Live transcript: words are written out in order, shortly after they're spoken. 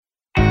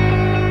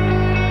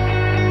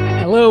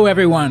Hello,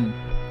 everyone.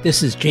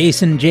 This is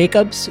Jason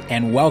Jacobs,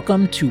 and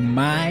welcome to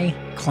My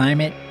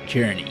Climate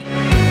Journey.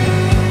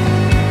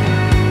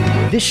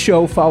 This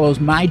show follows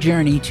my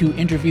journey to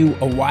interview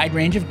a wide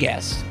range of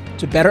guests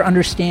to better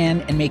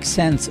understand and make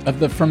sense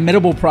of the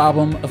formidable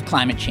problem of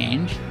climate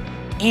change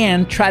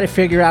and try to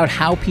figure out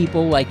how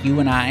people like you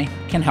and I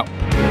can help.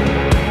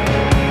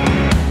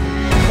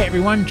 Hey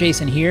everyone,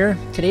 Jason here.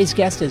 Today's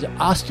guest is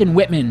Austin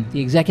Whitman,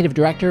 the Executive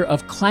Director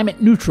of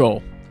Climate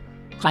Neutral.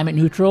 Climate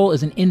Neutral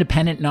is an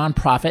independent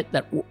nonprofit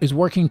that is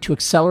working to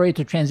accelerate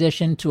the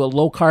transition to a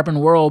low-carbon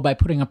world by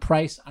putting a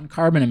price on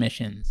carbon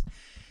emissions.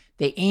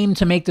 They aim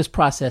to make this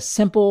process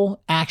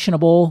simple,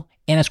 actionable,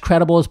 and as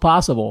credible as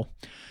possible.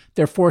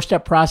 Their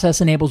four-step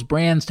process enables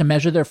brands to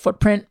measure their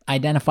footprint,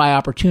 identify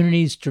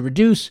opportunities to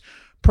reduce,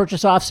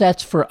 purchase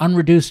offsets for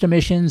unreduced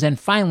emissions, and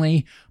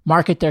finally,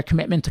 market their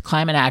commitment to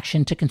climate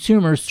action to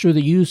consumers through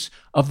the use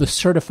of the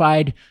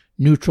Certified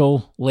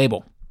Neutral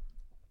label.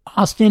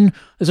 Austin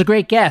is a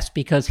great guest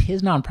because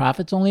his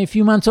nonprofit's only a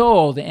few months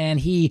old, and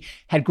he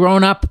had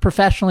grown up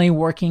professionally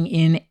working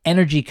in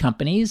energy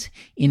companies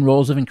in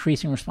roles of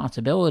increasing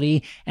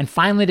responsibility, and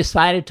finally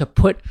decided to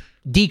put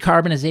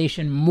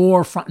decarbonization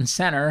more front and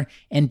center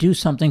and do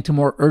something to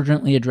more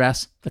urgently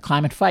address the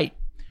climate fight.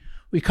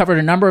 We covered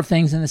a number of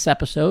things in this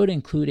episode,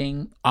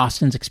 including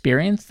Austin's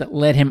experience that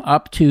led him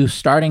up to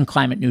starting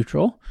Climate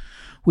Neutral.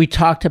 We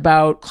talked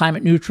about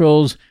Climate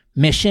Neutral's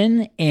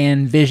mission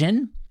and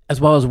vision, as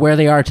well as where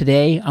they are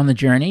today on the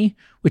journey.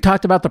 We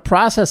talked about the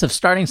process of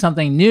starting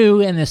something new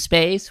in this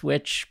space,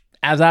 which,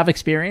 as I've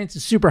experienced,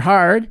 is super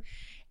hard.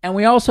 And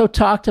we also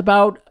talked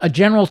about a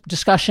general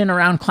discussion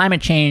around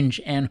climate change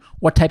and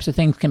what types of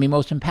things can be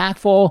most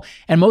impactful,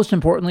 and most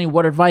importantly,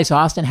 what advice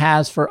Austin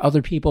has for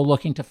other people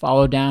looking to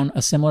follow down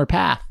a similar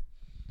path.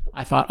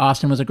 I thought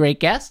Austin was a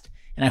great guest,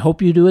 and I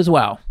hope you do as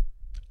well.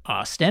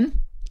 Austin,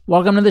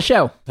 welcome to the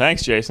show.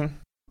 Thanks, Jason.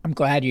 I'm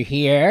glad you're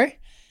here.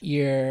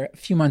 You're a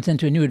few months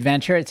into a new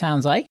adventure, it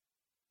sounds like.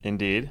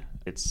 Indeed.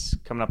 It's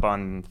coming up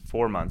on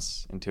 4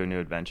 months into a new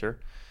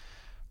adventure,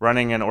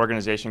 running an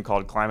organization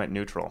called Climate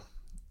Neutral.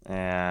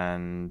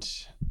 And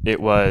it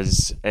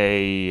was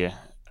a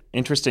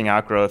interesting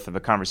outgrowth of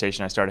a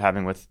conversation I started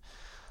having with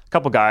a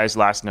couple guys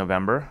last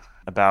November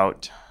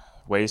about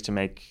ways to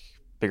make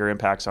bigger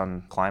impacts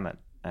on climate,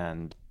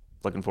 and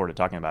looking forward to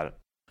talking about it.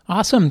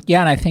 Awesome.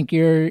 Yeah, and I think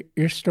your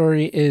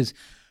story is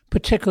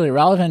particularly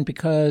relevant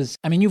because,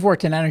 I mean, you've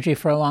worked in energy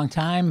for a long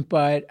time,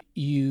 but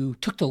you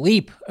took the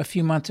leap a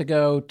few months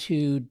ago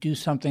to do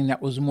something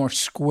that was more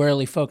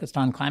squarely focused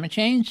on climate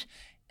change.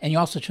 And you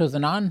also chose the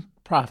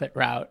nonprofit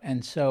route.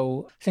 And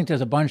so I think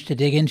there's a bunch to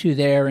dig into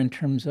there in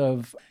terms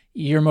of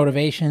your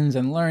motivations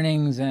and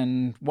learnings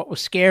and what was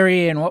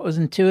scary and what was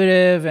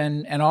intuitive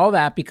and all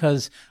that,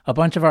 because a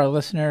bunch of our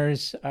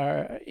listeners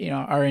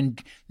are in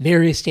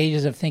various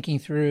stages of thinking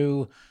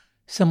through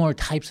similar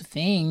types of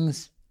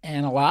things.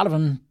 And a lot of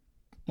them,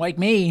 like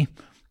me,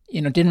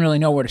 didn't really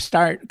know where to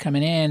start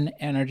coming in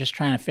and are just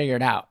trying to figure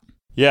it out.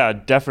 Yeah,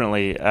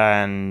 definitely.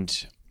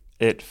 And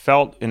it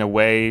felt in a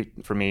way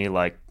for me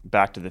like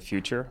Back to the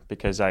Future,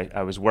 because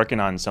I was working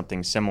on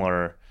something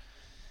similar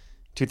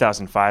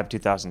 2005,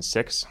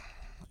 2006,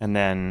 and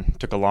then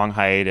took a long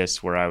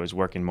hiatus where I was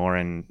working more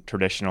in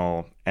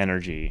traditional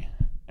energy,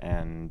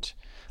 and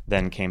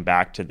then came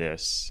back to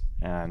this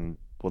and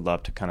would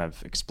love to kind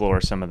of explore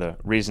some of the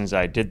reasons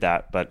I did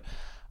that. But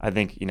I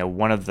think,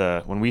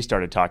 when we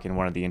started talking,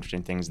 one of the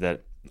interesting things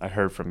that I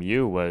heard from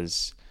you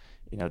was,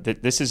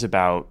 this is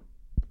about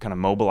kind of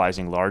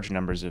mobilizing large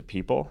numbers of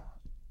people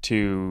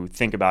to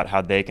think about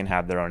how they can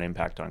have their own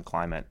impact on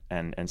climate.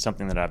 And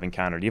something that I've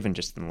encountered even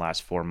just in the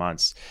last 4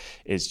 months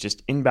is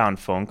just inbound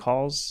phone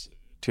calls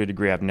to a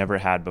degree I've never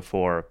had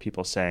before.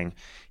 People saying,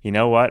 you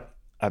know what,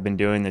 I've been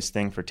doing this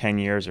thing for 10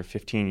 years or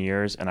 15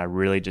 years, and I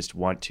really just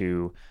want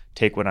to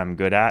take what I'm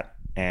good at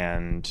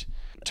and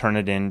turn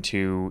it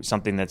into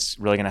something that's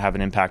really going to have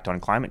an impact on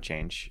climate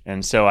change.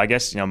 And so I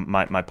guess,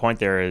 my point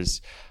there is,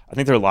 I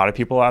think there are a lot of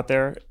people out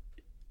there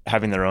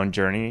having their own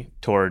journey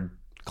toward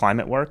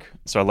climate work.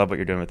 So I love what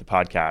you're doing with the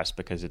podcast,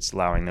 because it's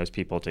allowing those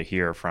people to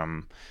hear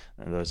from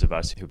those of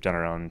us who've done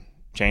our own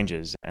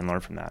changes and learn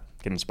from that,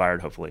 get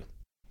inspired, hopefully.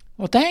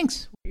 Well,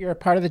 thanks. You're a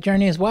part of the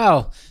journey as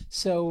well.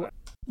 So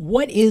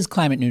what is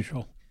Climate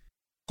Neutral?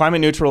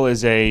 Climate Neutral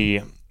is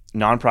a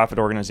nonprofit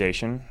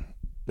organization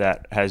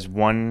that has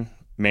one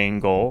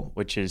main goal,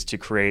 which is to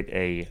create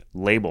a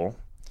label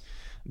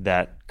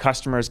that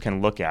customers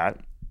can look at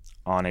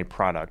on a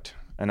product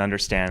and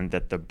understand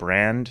that the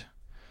brand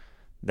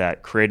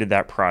that created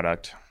that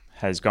product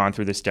has gone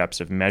through the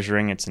steps of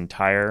measuring its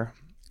entire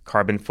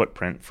carbon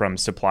footprint from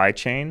supply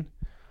chain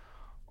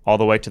all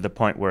the way to the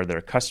point where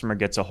their customer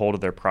gets a hold of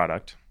their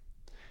product,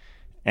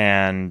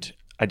 and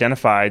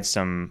identified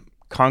some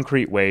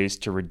concrete ways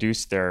to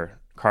reduce their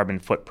carbon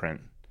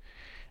footprint,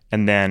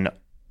 and then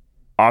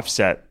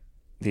offset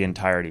the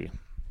entirety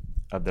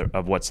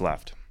of what's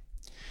left.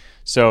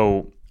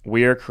 So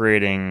we are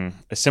creating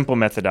a simple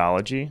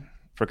methodology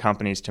for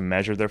companies to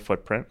measure their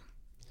footprint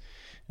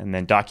and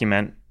then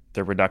document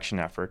their reduction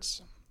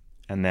efforts,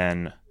 and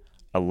then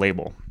a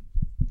label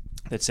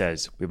that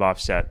says we've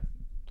offset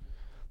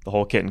the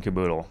whole kit and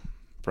caboodle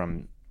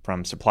from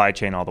supply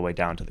chain all the way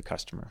down to the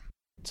customer.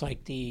 It's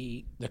like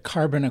the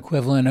carbon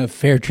equivalent of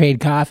fair trade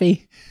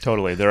coffee.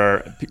 Totally. There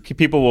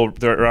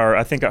are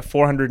I think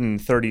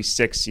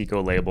 436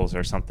 eco labels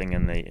or something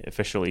in the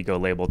official eco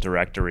label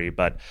directory,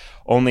 but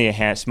only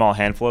a small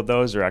handful of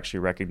those are actually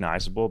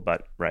recognizable.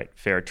 But right,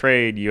 fair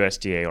trade,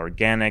 USDA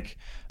organic,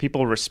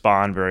 people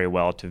respond very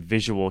well to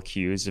visual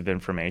cues of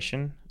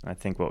information. I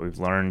think what we've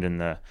learned in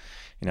the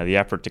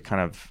effort to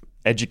kind of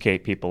educate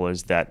people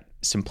is that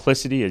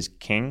simplicity is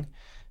king.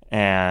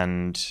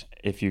 And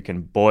if you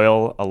can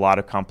boil a lot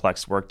of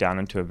complex work down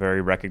into a very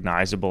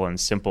recognizable and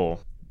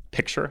simple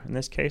picture, in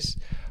this case,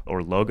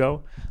 or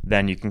logo,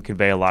 then you can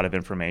convey a lot of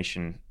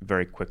information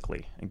very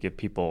quickly and give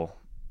people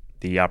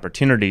the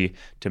opportunity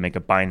to make a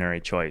binary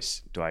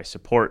choice. Do I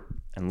support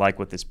and like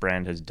what this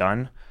brand has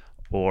done,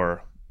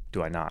 or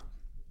do I not?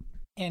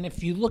 And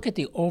if you look at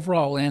the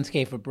overall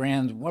landscape of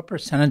brands, what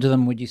percentage of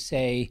them would you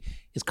say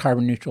is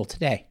carbon neutral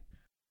today?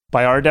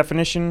 By our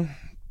definition,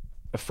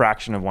 a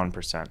fraction of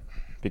 1%.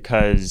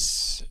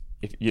 Because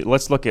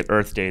let's look at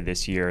Earth Day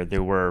this year.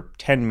 There were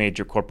 10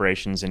 major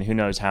corporations and who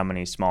knows how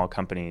many small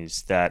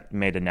companies that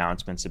made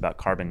announcements about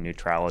carbon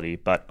neutrality.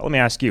 But let me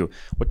ask you,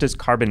 what does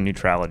carbon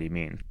neutrality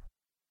mean?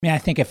 I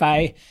think if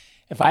I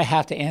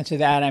have to answer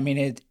that,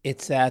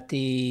 it's that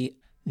the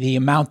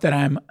amount that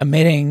I'm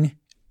emitting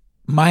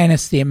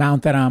minus the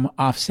amount that I'm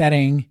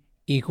offsetting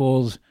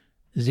equals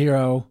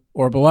zero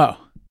or below.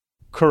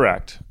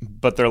 Correct.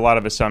 But there are a lot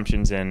of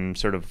assumptions in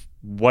sort of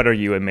what are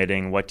you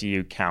emitting? What do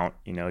you count?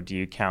 Do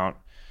you count,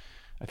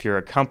 if you're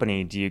a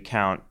company, do you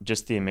count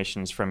just the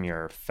emissions from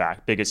your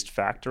biggest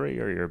factory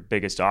or your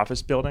biggest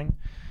office building?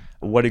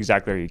 What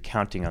exactly are you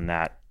counting on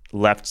that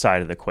left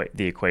side of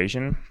the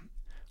equation?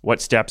 What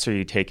steps are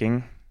you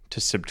taking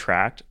to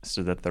subtract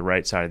so that the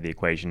right side of the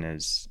equation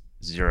is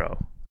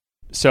zero?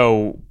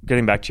 So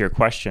getting back to your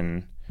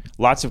question,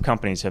 lots of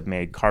companies have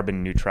made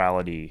carbon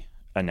neutrality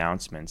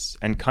announcements,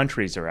 and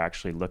countries are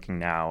actually looking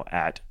now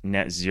at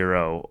net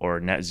zero or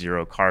net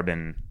zero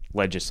carbon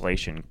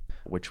legislation,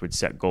 which would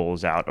set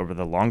goals out over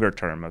the longer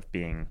term of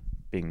being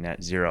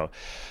net zero.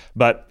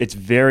 But it's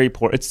very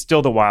poor. It's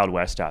still the Wild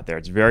West out there.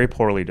 It's very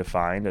poorly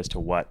defined as to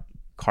what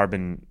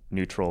carbon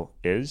neutral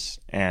is,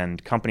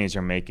 and companies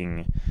are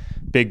making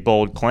big,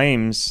 bold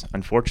claims,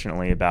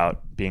 unfortunately,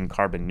 about being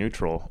carbon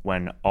neutral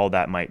when all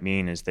that might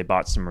mean is they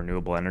bought some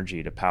renewable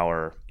energy to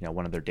power,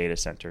 one of their data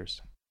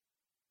centers.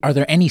 Are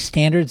there any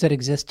standards that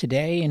exist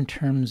today in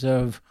terms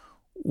of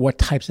what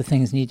types of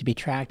things need to be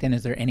tracked? And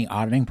is there any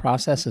auditing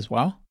process as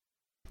well?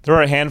 There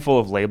are a handful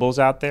of labels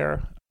out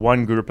there.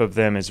 One group of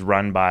them is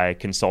run by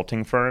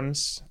consulting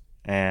firms.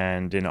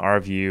 And in our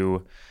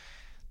view,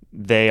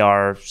 they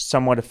are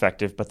somewhat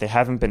effective, but they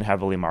haven't been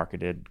heavily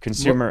marketed.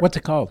 What's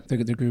it called, the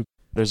group?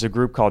 There's a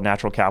group called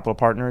Natural Capital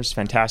Partners,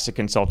 fantastic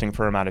consulting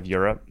firm out of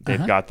Europe.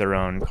 They've got their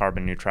own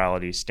carbon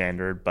neutrality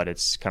standard, but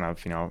it's kind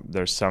of,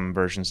 there's some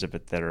versions of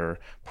it that are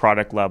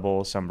product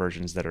level, some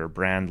versions that are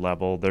brand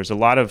level. There's a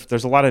lot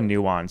of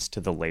nuance to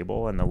the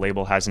label, and the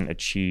label hasn't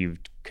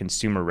achieved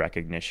consumer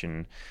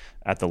recognition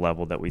at the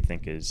level that we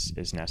think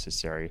is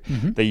necessary.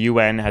 Mm-hmm. The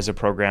UN has a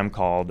program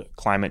called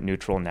Climate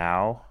Neutral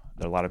Now.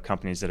 There are a lot of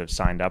companies that have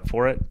signed up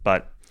for it,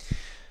 but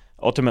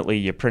ultimately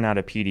you print out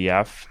a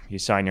PDF, you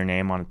sign your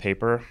name on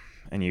paper,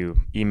 and you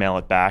email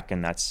it back,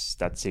 and that's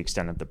the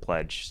extent of the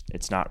pledge.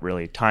 It's not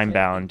really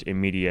time-bound,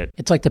 immediate.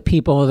 It's like the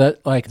people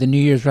that, like the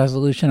New Year's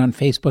resolution on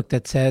Facebook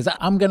that says,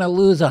 I'm going to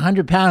lose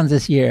 100 pounds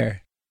this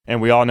year. And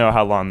we all know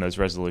how long those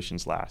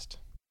resolutions last,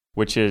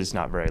 which is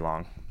not very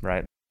long,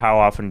 right? How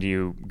often do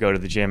you go to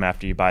the gym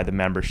after you buy the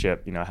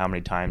membership? How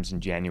many times in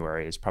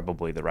January is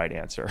probably the right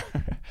answer.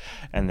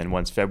 And then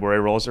once February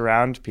rolls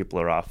around, people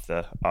are off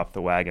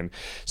the wagon.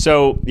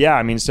 So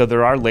yeah, so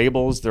there are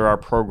labels, there are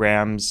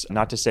programs,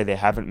 not to say they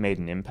haven't made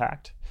an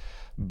impact,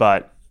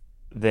 but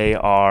they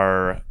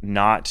are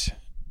not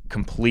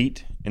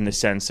complete in the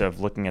sense of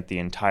looking at the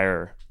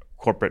entire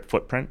corporate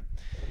footprint.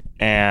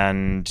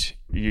 And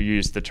you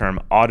use the term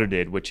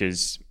audited, which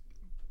is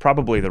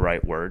probably the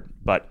right word,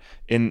 but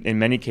in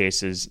many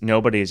cases,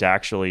 nobody is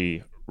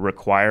actually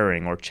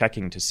requiring or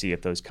checking to see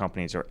if those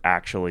companies are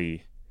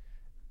actually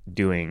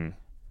doing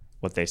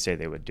what they say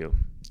they would do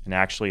and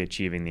actually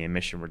achieving the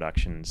emission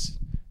reductions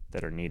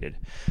that are needed.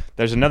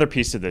 There's another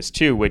piece of this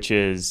too, which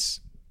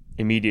is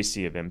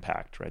immediacy of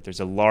impact, right?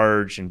 There's a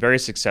large and very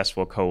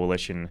successful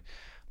coalition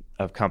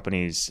of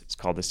companies. It's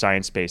called the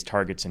Science Based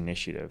Targets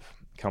Initiative.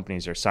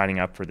 Companies are signing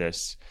up for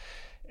this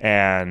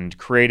and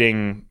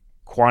creating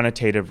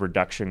quantitative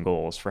reduction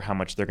goals for how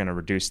much they're going to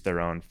reduce their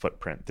own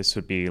footprint. This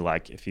would be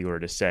like if you were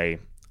to say,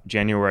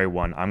 January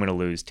 1, I'm going to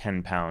lose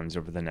 10 pounds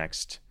over the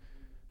next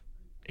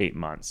 8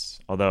 months.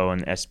 Although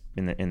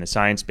in the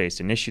science-based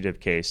initiative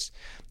case,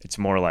 it's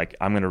more like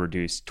I'm going to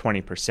reduce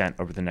 20%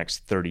 over the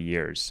next 30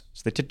 years.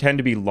 So they tend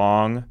to be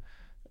long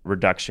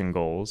reduction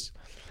goals.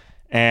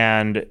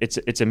 And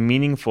it's a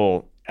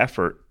meaningful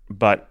effort,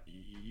 but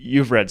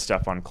you've read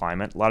stuff on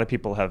climate. A lot of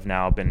people have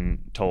now been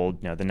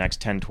told, the next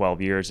 10,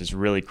 12 years is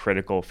really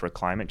critical for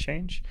climate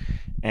change.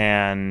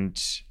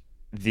 And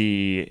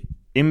the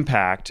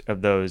impact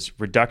of those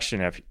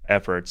reduction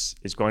efforts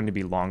is going to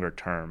be longer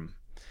term.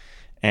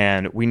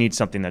 And we need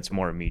something that's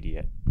more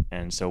immediate.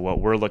 And so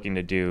what we're looking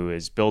to do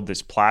is build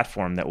this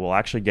platform that will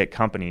actually get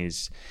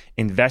companies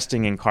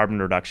investing in carbon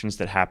reductions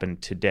that happen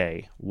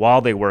today while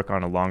they work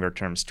on a longer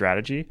term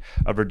strategy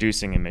of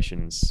reducing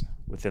emissions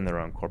within their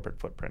own corporate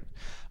footprint.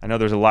 I know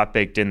there's a lot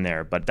baked in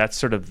there, but that's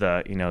sort of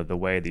the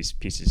way these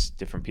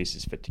different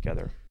pieces fit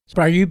together.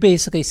 So are you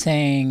basically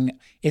saying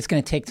it's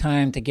going to take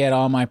time to get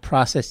all my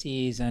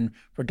processes and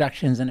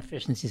reductions and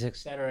efficiencies, et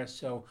cetera,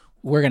 so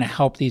we're going to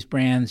help these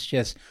brands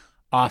just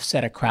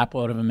offset a crap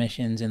load of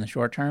emissions in the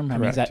short term? I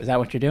mean, is that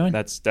what you're doing?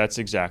 That's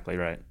exactly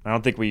right. I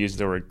don't think we use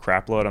the word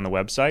crap load on the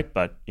website,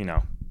 but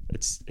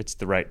it's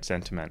the right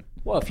sentiment.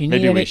 Well, if you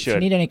need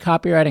any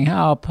copywriting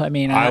help, I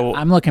mean,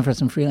 I'm looking for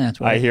some freelance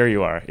work. I hear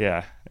you are.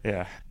 Yeah.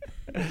 Yeah.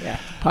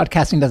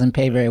 Podcasting doesn't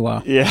pay very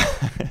well. Yeah.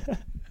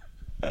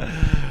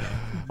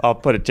 I'll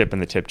put a tip in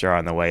the tip jar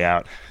on the way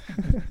out.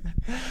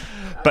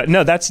 But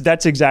no,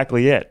 that's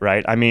exactly it,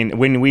 right? I mean,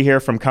 when we hear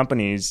from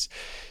companies,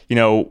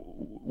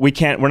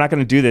 we're not going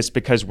to do this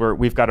because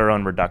we've got our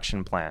own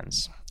reduction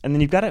plans. And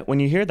then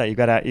when you hear that, you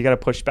got to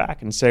push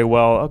back and say,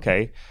 well,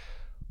 okay,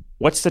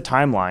 what's the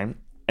timeline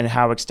and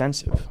how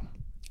extensive?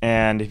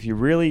 And if you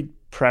really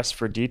press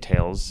for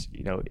details,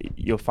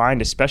 you'll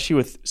find, especially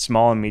with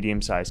small and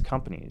medium-sized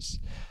companies,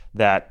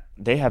 that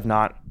they have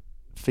not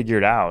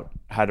figured out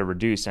how to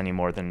reduce any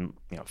more than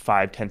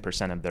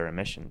 5-10% of their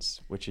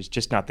emissions, which is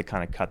just not the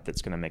kind of cut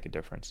that's going to make a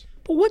difference.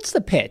 But what's the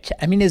pitch?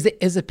 I mean, is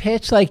the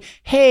pitch like,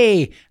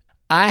 hey,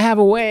 I have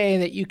a way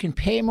that you can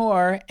pay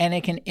more and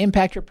it can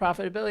impact your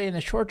profitability in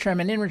the short term,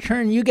 and in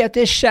return, you get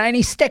this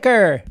shiny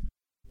sticker?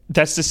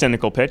 That's the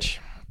cynical pitch.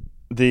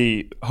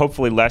 The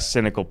hopefully less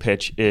cynical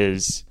pitch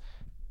is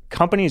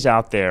companies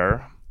out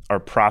there are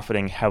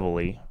profiting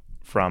heavily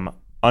from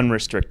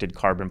unrestricted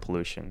carbon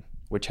pollution,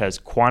 which has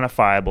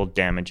quantifiable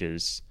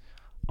damages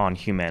on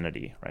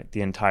humanity, right?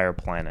 The entire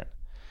planet.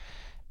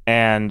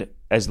 And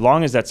as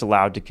long as that's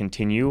allowed to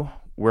continue,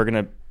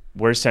 we're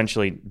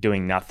essentially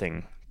doing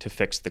nothing to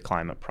fix the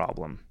climate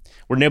problem.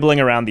 We're nibbling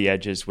around the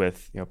edges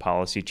with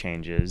policy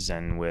changes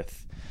and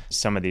with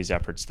some of these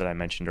efforts that I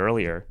mentioned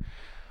earlier.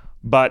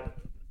 But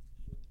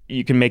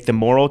you can make the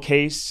moral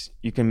case,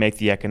 you can make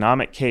the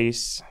economic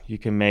case, you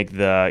can make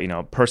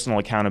the personal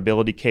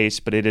accountability case,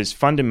 but it is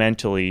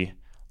fundamentally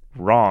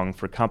wrong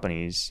for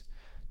companies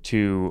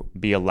to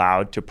be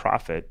allowed to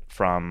profit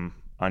from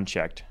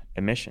unchecked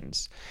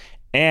emissions.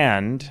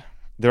 And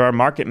there are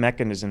market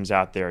mechanisms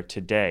out there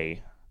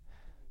today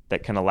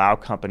that can allow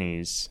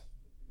companies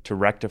to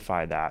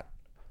rectify that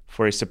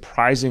for a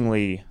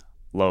surprisingly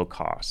low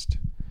cost.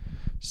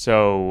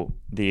 So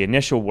the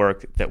initial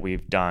work that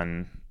we've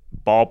done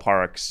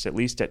ballparks, at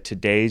least at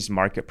today's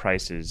market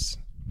prices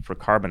for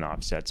carbon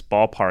offsets,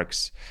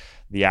 ballparks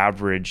the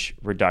average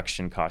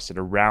reduction cost at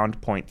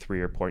around 0.3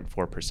 or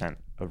 0.4%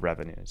 of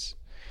revenues,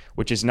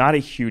 which is not a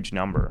huge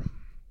number,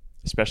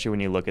 especially when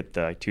you look at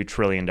the $2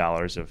 trillion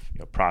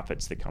of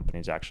profits that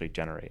companies actually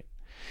generate.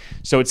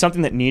 So it's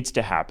something that needs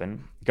to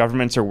happen.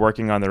 Governments are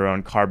working on their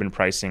own carbon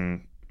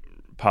pricing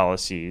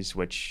policies,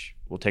 which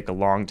will take a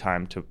long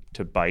time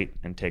to bite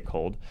and take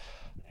hold.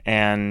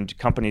 And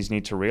companies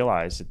need to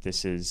realize that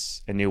this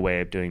is a new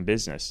way of doing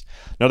business.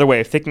 Another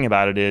way of thinking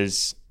about it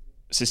is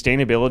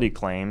sustainability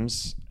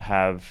claims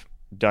have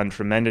done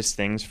tremendous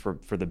things for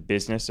the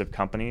business of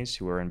companies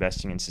who are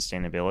investing in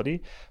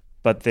sustainability,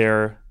 but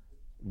they're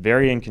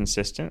very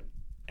inconsistent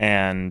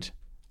and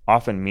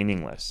often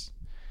meaningless.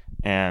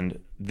 And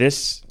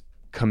this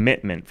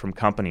commitment from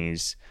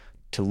companies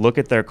to look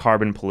at their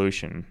carbon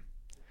pollution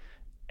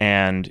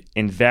and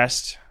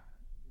invest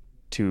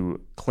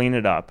to clean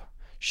it up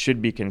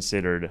should be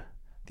considered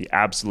the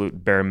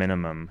absolute bare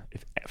minimum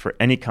for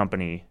any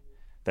company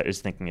that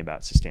is thinking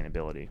about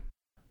sustainability.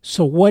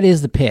 So what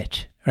is the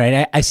pitch,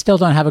 right? I still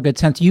don't have a good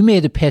sense. You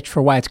made the pitch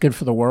for why it's good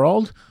for the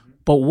world,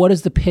 but what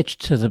is the pitch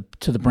to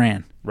the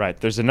brand? Right.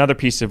 There's another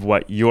piece of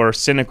what your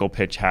cynical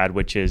pitch had,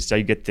 which is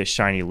you get this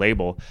shiny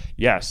label.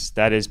 Yes,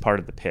 that is part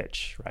of the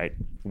pitch, right?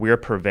 We're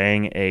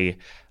purveying a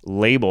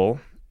label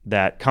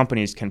that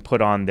companies can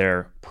put on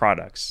their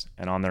products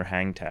and on their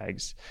hang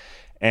tags.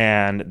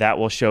 And that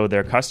will show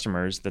their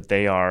customers that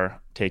they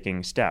are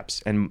taking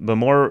steps. And the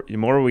more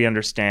we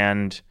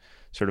understand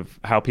sort of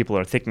how people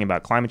are thinking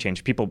about climate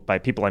change, by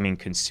people I mean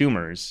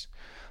consumers,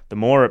 the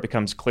more it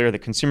becomes clear that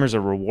consumers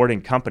are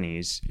rewarding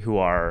companies who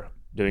are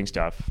doing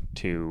stuff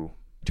to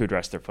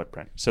address their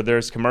footprint. So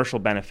there's commercial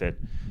benefit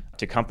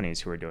to companies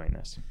who are doing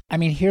this. I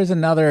mean, here's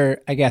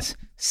another, I guess,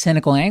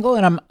 cynical angle,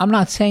 and I'm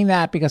not saying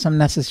that because I'm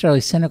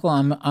necessarily cynical.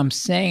 I'm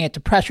saying it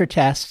to pressure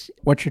test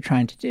what you're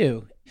trying to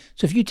do.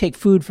 So if you take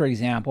food, for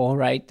example,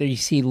 right, there you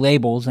see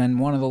labels, and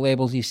one of the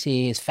labels you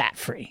see is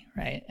fat-free,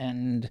 right?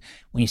 And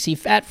when you see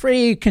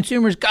fat-free,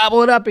 consumers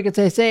gobble it up because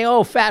they say,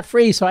 oh,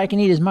 fat-free, so I can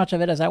eat as much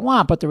of it as I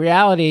want. But the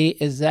reality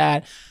is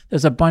that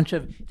there's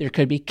there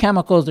could be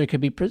chemicals, there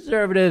could be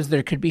preservatives,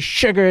 there could be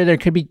sugar, there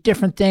could be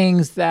different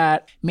things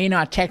that may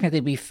not technically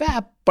be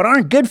fat, but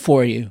aren't good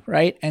for you,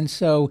 right? And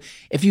so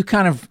if you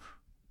kind of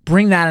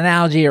bring that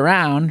analogy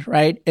around,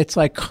 right, it's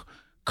like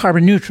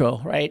carbon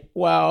neutral, right?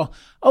 Well,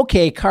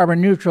 okay,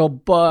 carbon neutral,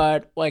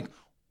 but like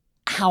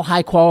how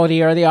high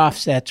quality are the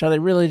offsets? Are they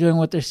really doing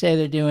what they say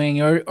they're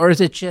doing? Or is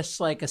it just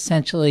like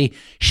essentially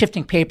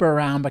shifting paper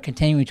around but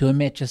continuing to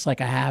emit just like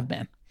I have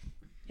been?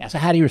 Yeah, so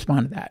how do you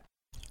respond to that?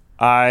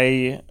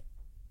 I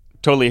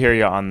totally hear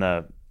you on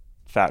the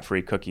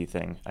fat-free cookie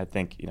thing. I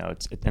think,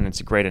 it's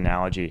a great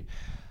analogy.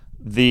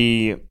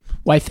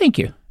 Why, thank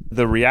you.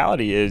 The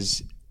reality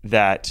is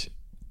that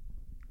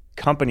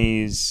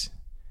companies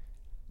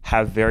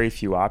have very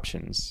few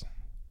options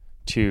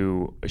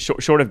to,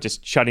 short of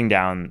just shutting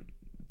down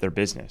their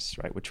business,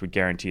 right, which would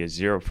guarantee a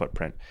zero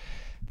footprint.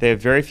 They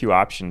have very few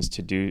options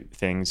to do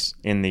things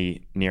in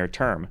the near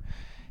term.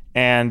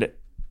 And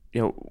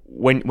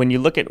when you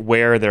look at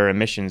where their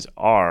emissions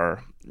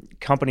are,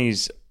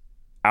 companies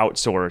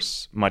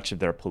outsource much of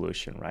their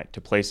pollution, right,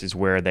 to places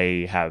where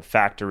they have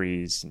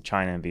factories in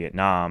China and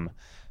Vietnam.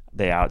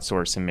 They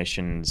outsource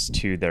emissions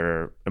to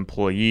their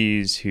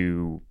employees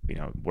who,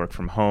 work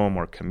from home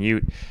or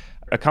commute.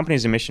 A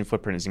company's emission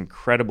footprint is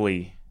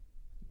incredibly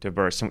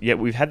diverse. And yet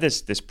we've had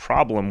this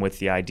problem with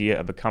the idea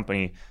of a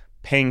company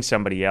paying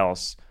somebody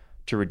else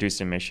to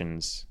reduce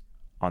emissions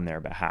on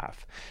their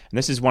behalf. And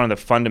this is one of the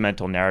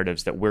fundamental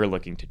narratives that we're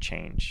looking to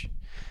change,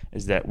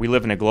 is that we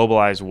live in a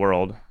globalized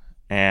world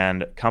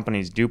and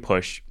companies do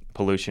push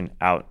pollution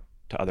out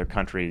to other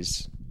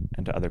countries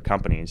and to other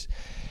companies.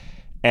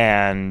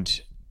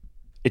 And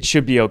it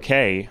should be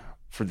okay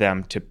for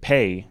them to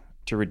pay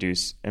to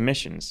reduce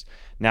emissions.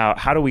 Now,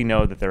 how do we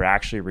know that they're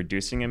actually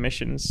reducing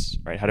emissions,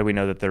 right? How do we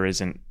know that there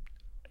isn't,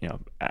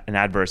 an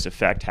adverse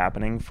effect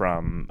happening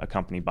from a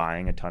company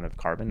buying a ton of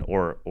carbon,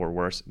 or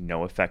worse,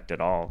 no effect at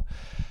all?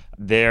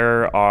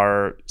 There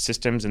are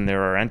systems and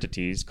there are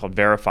entities called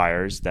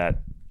verifiers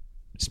that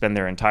spend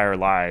their entire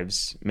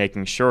lives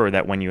making sure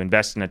that when you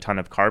invest in a ton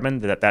of carbon,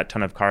 that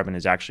ton of carbon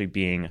is actually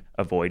being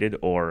avoided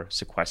or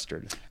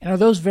sequestered. And are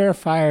those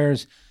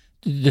verifiers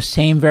the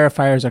same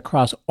verifiers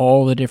across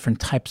all the different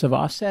types of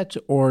offsets,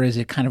 or is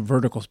it kind of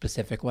vertical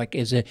specific? Like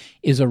is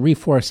a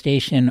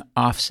reforestation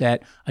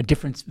offset a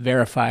different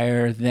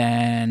verifier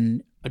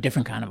than a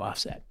different kind of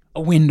offset,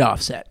 a wind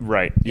offset?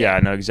 Right. Yeah,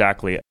 no,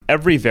 exactly.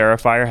 Every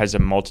verifier has a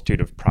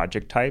multitude of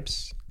project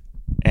types,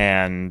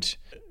 and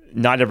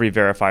not every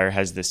verifier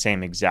has the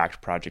same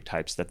exact project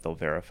types that they'll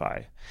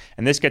verify.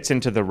 And this gets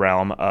into the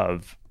realm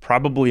of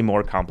probably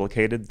more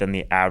complicated than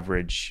the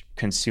average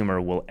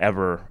consumer will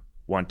ever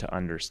want to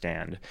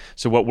understand.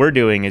 So what we're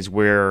doing is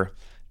we're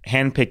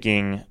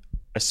handpicking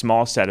a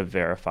small set of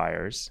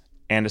verifiers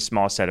and a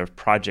small set of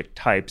project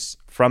types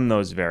from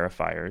those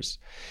verifiers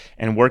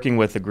and working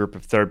with a group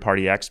of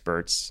third-party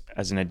experts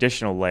as an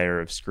additional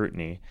layer of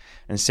scrutiny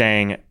and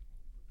saying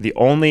the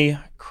only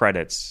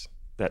credits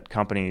that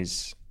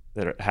companies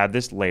that have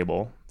this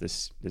label,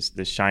 this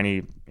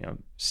shiny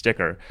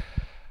sticker,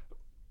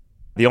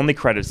 the only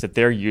credits that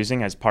they're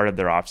using as part of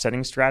their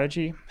offsetting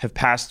strategy have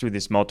passed through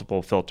these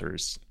multiple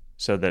filters,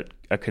 so that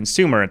a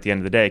consumer at the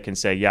end of the day can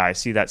say, yeah, I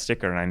see that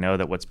sticker and I know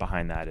that what's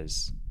behind that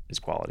is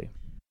quality.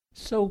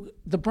 So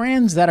the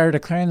brands that are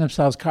declaring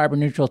themselves carbon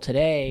neutral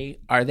today,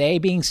 are they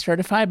being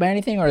certified by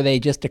anything, or are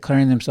they just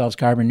declaring themselves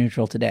carbon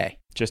neutral today?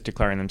 Just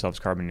declaring themselves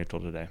carbon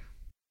neutral today.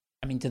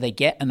 I mean, do they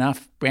get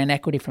enough brand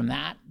equity from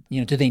that?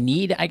 Do they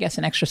need, I guess,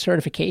 an extra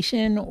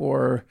certification,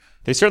 or?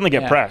 They certainly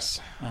get press.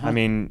 Uh-huh. I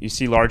mean, you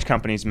see large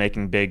companies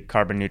making big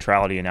carbon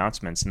neutrality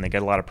announcements and they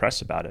get a lot of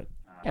press about it.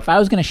 If I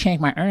was going to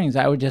shank my earnings,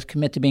 I would just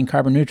commit to being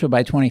carbon neutral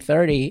by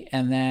 2030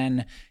 and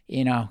then,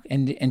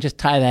 and just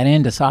tie that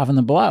in to soften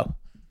the blow.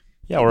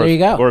 Yeah, or there you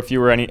go. Or if you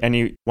were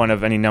any one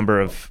of any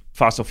number of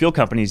fossil fuel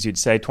companies, you'd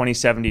say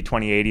 2070,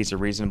 2080 is a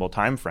reasonable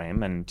time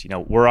frame. And,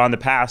 we're on the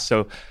path,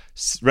 so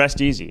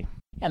rest easy.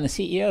 And the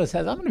CEO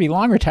says, I'm going to be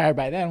long retired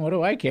by then. What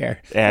do I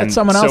care? And that's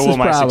someone else's problem. So will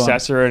my problem.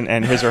 successor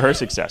and his or her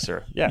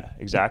successor. Yeah,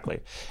 exactly.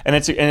 And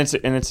it's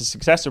a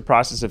successive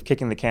process of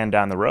kicking the can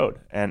down the road.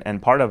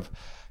 And part of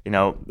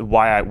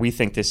why we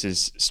think this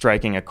is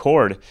striking a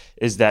chord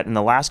is that in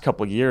the last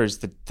couple of years,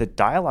 the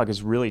dialogue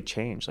has really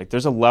changed. Like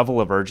there's a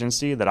level of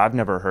urgency that I've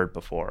never heard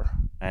before.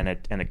 And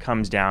it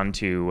comes down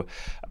to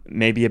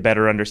maybe a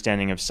better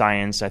understanding of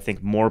science. I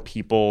think more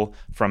people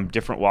from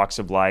different walks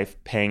of life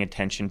paying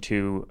attention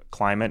to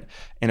climate.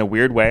 In a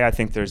weird way, I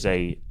think there's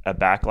a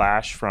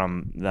backlash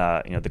from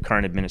the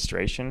current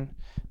administration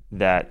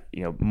that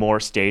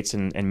more states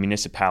and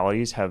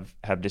municipalities have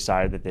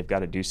decided that they've got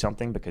to do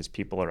something because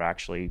people are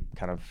actually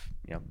kind of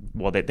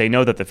they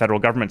know that the federal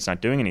government's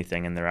not doing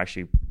anything and they're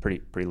actually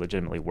pretty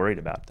legitimately worried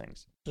about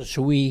things. So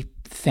should we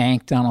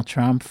thank Donald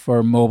Trump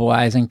for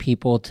mobilizing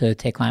people to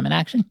take climate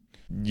action?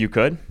 You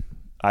could.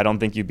 I don't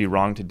think you'd be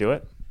wrong to do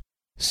it.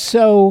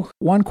 So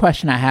one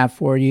question I have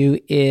for you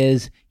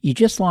is, you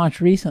just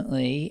launched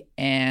recently,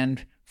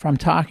 and from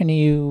talking to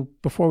you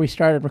before we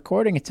started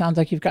recording, it sounds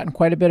like you've gotten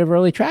quite a bit of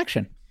early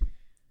traction.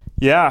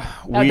 Yeah.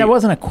 That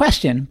wasn't a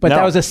question, but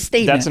that was a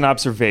statement. That's an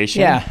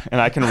observation. Yeah.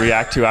 And I can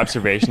react to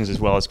observations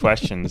as well as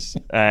questions.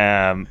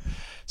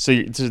 So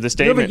the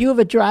statement... You have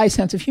a dry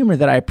sense of humor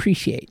that I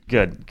appreciate.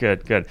 Good.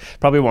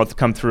 Probably won't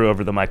come through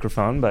over the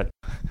microphone, but...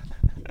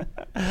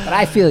 But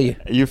I feel you.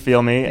 You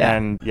feel me, yeah.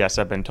 And yes,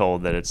 I've been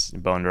told that it's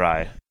bone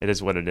dry. It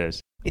is what it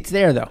is. It's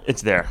there, though.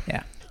 It's there.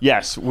 Yeah.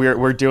 Yes,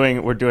 we're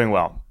doing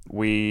well.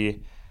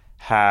 We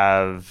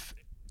have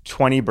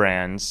 20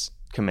 brands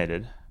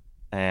committed,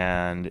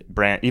 and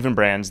even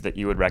brands that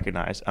you would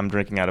recognize. I'm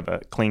drinking out of a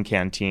Clean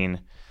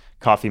Canteen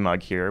coffee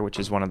mug here, which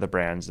is one of the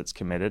brands that's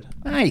committed.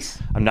 Nice.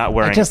 I'm not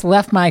wearing... I just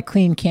left my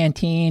Clean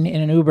Canteen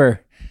in an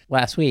Uber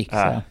last week.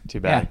 So,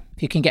 too bad. Yeah,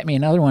 if you can get me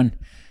another one,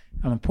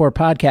 I'm a poor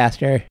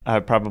podcaster.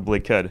 I probably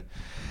could.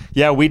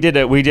 Yeah, we did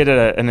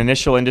an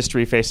initial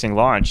industry-facing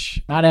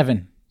launch. Not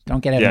Evan.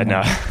 Don't get Evan.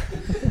 Yeah,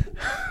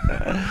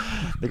 no.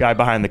 The guy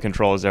behind the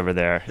controls over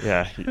there.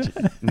 Yeah,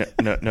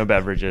 no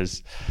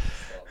beverages.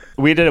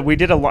 We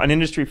did an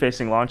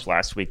industry-facing launch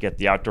last week at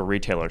the Outdoor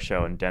Retailer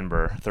Show in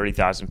Denver.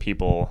 30,000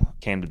 people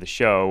came to the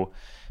show.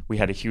 We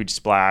had a huge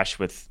splash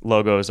with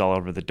logos all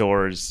over the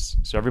doors.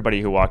 So everybody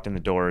who walked in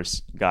the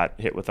doors got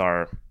hit with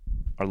our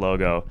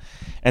logo.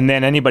 And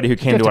then anybody who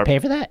came to our... pay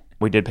for that?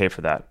 We did pay for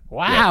that.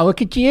 Wow, yeah.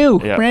 Look at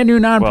you. Yeah. Brand new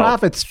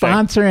nonprofit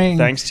sponsoring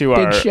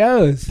big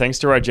shows. Thanks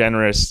to our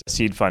generous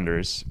seed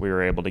funders, we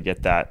were able to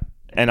get that.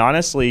 And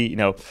honestly,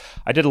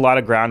 I did a lot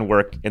of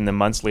groundwork in the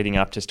months leading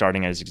up to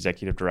starting as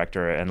executive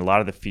director, and a lot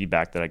of the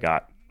feedback that I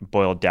got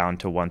boiled down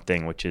to one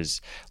thing, which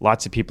is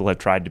lots of people have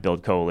tried to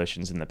build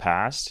coalitions in the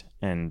past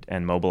and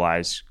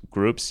mobilize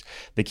groups.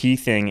 The key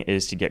thing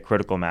is to get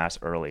critical mass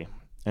early.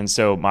 And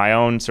so my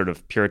own sort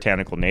of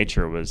puritanical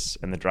nature was,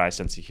 and the dry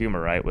sense of humor,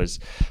 right, was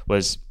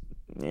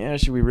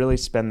should we really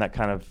spend that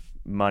kind of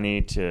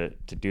money to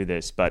do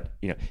this? But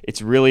it's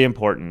really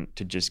important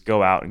to just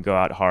go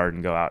out hard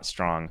and go out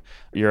strong.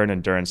 You're an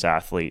endurance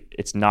athlete.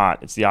 It's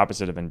the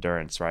opposite of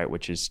endurance, right?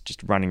 Which is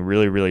just running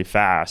really, really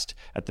fast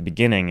at the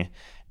beginning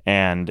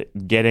and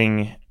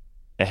getting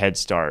a head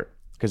start.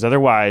 Because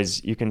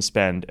otherwise you can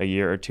spend a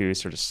year or two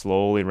sort of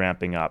slowly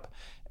ramping up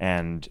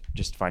and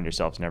just find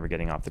yourselves never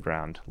getting off the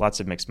ground.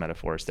 Lots of mixed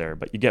metaphors there,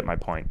 but you get my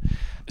point.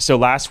 So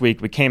last week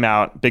we came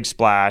out, big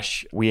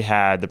splash. We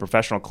had the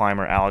professional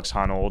climber Alex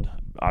Honnold,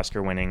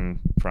 Oscar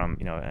winning from,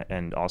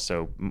 and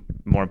also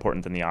more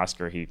important than the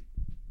Oscar, he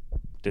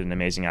did an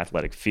amazing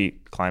athletic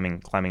feat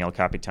climbing El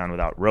Capitan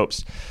without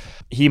ropes.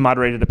 He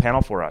moderated a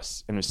panel for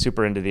us and was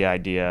super into the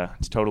idea.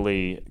 It's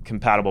totally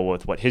compatible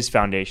with what his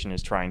foundation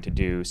is trying to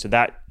do. So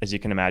that, as you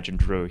can imagine,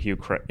 drew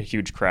a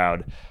huge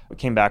crowd. We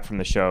came back from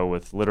the show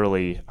with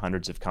literally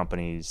hundreds of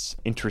companies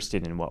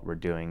interested in what we're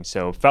doing.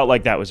 So felt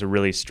like that was a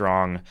really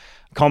strong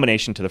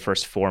culmination to the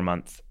first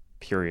 4-month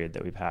period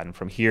that we've had. And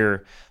from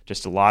here,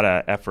 just a lot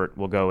of effort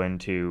will go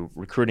into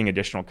recruiting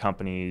additional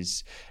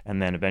companies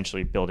and then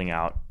eventually building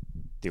out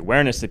the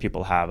awareness that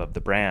people have of the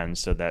brand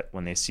so that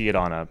when they see it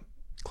on a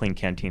Clean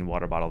Canteen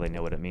water bottle, they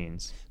know what it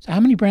means. So how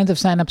many brands have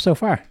signed up so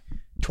far?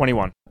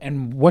 21.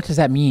 And what does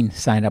that mean,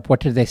 sign up?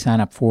 What did they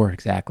sign up for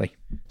exactly?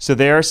 So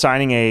they're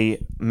signing a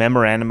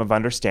memorandum of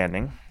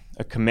understanding,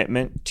 a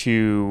commitment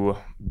to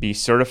be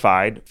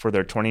certified for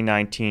their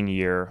 2019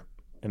 year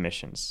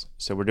emissions.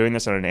 So we're doing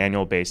this on an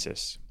annual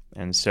basis.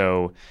 And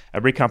so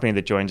every company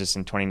that joins us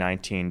in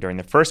 2019 during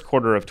the first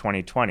quarter of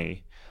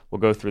 2020 will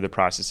go through the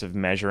process of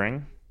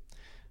measuring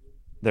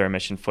their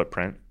emission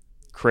footprint,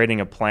 creating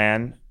a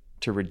plan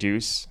to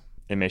reduce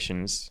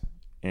emissions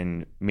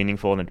in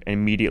meaningful and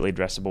immediately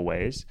addressable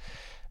ways,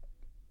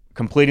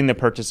 completing the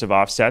purchase of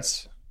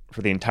offsets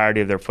for the entirety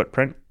of their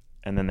footprint,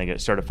 and then they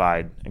get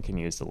certified and can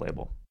use the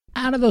label.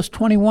 Out of those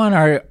 21,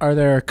 are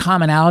there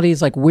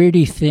commonalities? Like, where do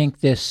you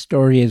think this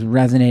story is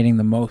resonating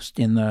the most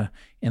in the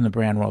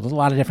brand world? There's a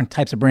lot of different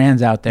types of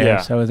brands out there. Yeah.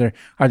 So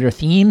are there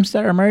themes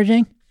that are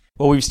emerging?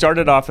 Well, we've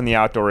started off in the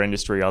outdoor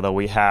industry, although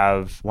we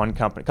have a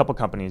couple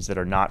companies that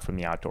are not from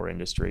the outdoor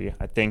industry.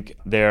 I think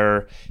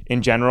they're,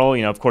 in general,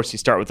 of course, you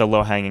start with the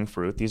low-hanging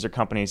fruit. These are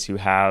companies who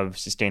have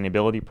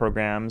sustainability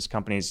programs,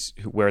 companies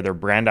where their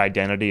brand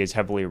identity is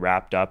heavily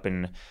wrapped up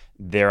in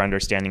their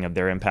understanding of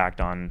their impact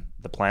on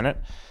the planet.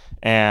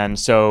 And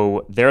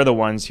so they're the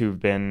ones who've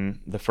been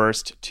the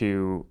first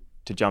to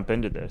jump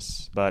into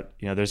this. But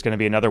there's going to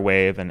be another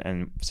wave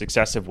and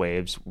successive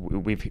waves.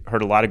 We've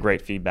heard a lot of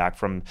great feedback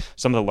from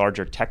some of the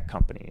larger tech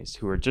companies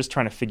who are just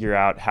trying to figure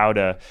out how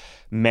to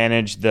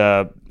manage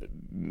the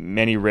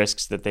many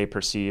risks that they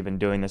perceive in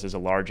doing this as a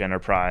large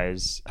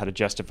enterprise, how to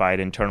justify it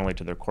internally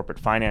to their corporate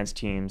finance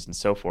teams and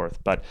so forth.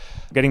 But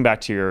getting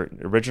back to your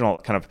original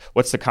kind of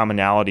what's the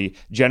commonality,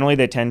 generally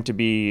they tend to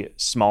be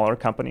smaller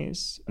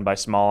companies. And by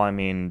small, I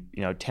mean,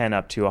 10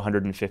 up to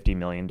 $150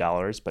 million,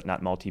 but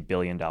not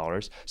multi-billion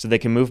dollars. So they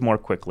can move more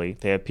quickly.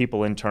 They have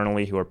people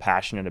internally who are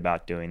passionate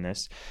about doing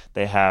this.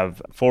 They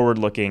have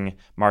forward-looking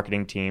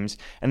marketing teams,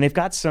 and they've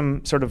got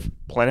some sort of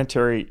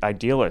planetary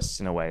idealists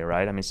in a way,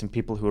 right? I mean, some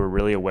people who are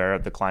really aware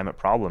of the climate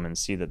problem and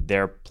see that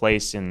their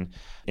place in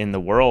the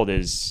world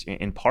is,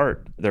 in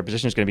part, their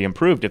position is going to be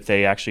improved if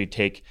they actually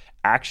take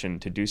action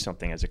to do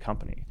something as a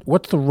company.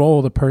 What's the role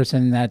of the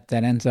person that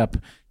ends up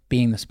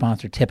being the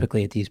sponsor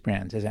typically at these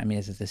brands? Is it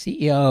the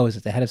CEO? Is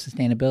it the head of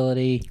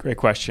sustainability? Great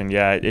question.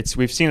 Yeah,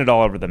 we've seen it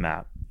all over the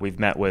map. We've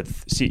met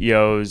with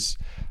CEOs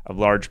of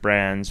large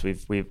brands.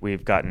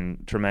 We've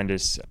gotten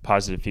tremendous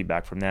positive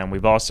feedback from them.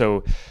 We've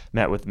also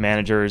met with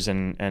managers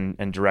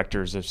and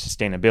directors of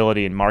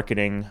sustainability and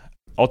marketing.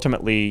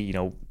 Ultimately,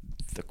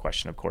 the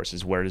question, of course,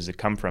 is where does it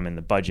come from in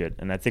the budget?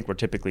 And I think we're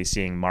typically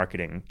seeing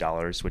marketing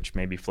dollars, which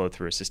maybe flow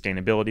through a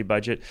sustainability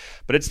budget.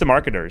 But it's the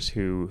marketers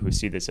who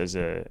see this as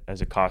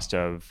a cost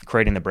of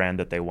creating the brand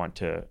that they want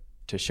to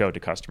show to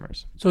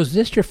customers. So is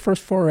this your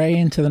first foray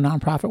into the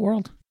nonprofit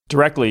world?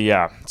 Directly,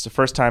 yeah. It's the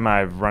first time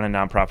I've run a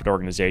nonprofit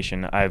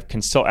organization.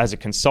 As a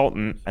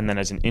consultant and then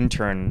as an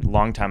intern a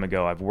long time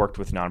ago, I've worked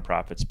with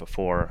nonprofits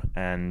before.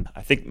 And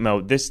I think,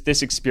 Mo,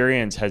 this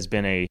experience has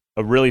been a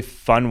really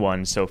fun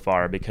one so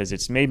far because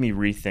it's made me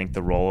rethink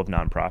the role of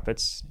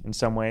nonprofits in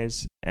some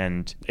ways.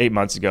 And 8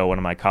 months ago, one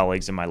of my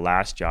colleagues in my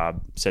last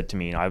job said to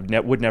me, I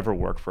would never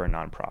work for a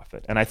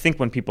nonprofit. And I think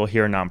when people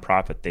hear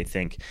nonprofit, they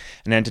think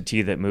an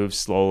entity that moves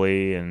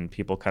slowly and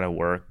people kind of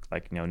work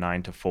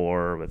 9 to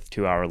 4 with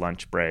 2-hour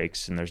lunch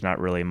breaks. And there's not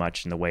really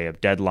much in the way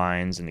of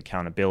deadlines and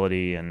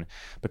accountability, and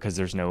because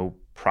there's no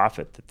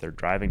profit that they're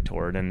driving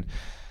toward. And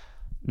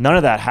none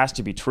of that has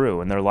to be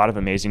true. And there are a lot of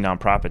amazing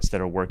nonprofits that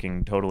are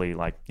working totally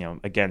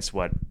against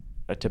what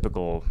a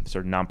typical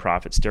sort of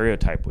nonprofit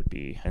stereotype would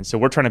be. And so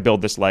we're trying to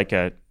build this like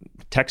a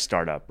tech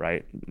startup,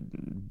 right?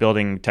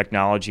 Building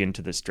technology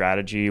into the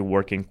strategy,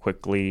 working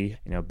quickly,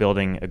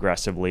 building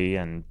aggressively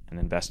and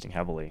investing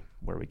heavily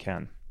where we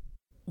can.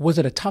 Was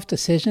it a tough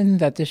decision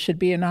that this should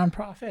be a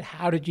nonprofit?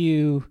 How did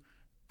you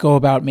go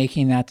about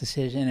making that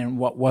decision? And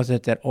what was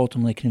it that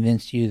ultimately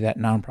convinced you that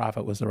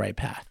nonprofit was the right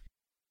path?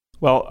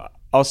 Well,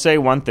 I'll say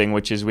one thing,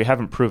 which is we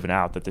haven't proven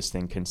out that this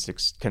thing can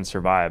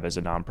survive as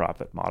a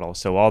nonprofit model.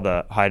 So all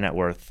the high net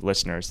worth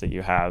listeners that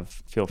you have,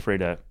 feel free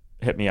to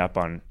hit me up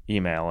on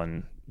email,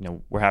 and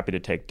we're happy to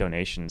take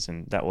donations,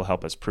 and that will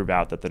help us prove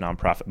out that the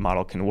nonprofit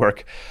model can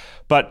work.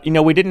 But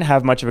we didn't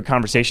have much of a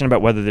conversation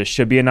about whether this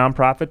should be a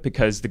nonprofit,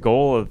 because the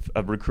goal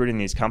of recruiting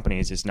these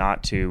companies is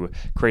not to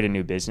create a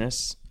new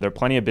business. There are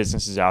plenty of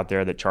businesses out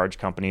there that charge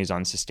companies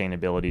on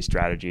sustainability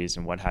strategies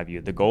and what have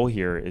you. The goal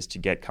here is to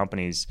get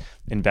companies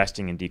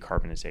investing in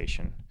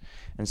decarbonization.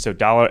 And so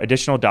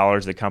additional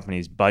dollars that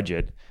companies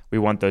budget, we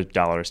want those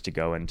dollars to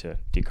go into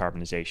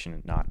decarbonization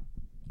and not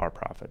our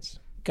profits.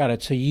 Got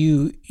it. So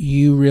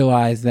you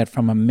realize that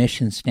from a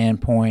mission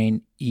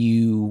standpoint,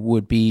 you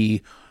would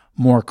be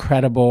more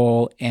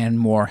credible and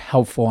more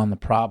helpful on the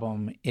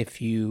problem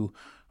if you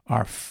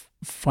are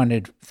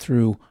funded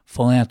through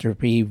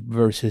philanthropy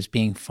versus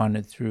being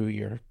funded through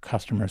your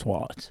customers'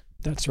 wallets.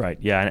 That's right.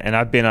 Yeah, and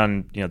I've been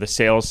on the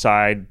sales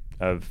side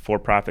of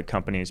for-profit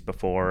companies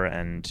before,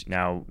 and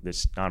now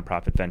this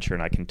nonprofit venture.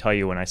 And I can tell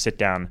you, when I sit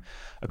down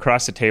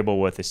across the table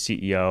with a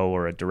CEO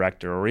or a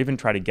director, or even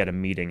try to get a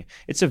meeting,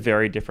 it's a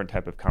very different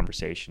type of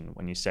conversation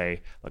when you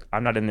say, look,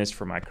 I'm not in this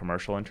for my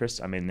commercial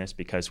interests. I'm in this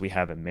because we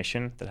have a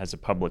mission that has a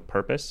public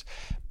purpose.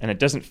 And it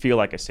doesn't feel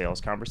like a sales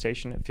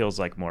conversation. It feels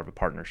like more of a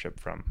partnership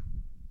from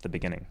the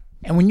beginning.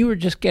 And when you were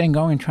just getting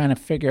going, trying to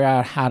figure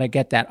out how to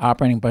get that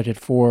operating budget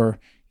for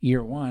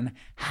year one,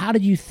 how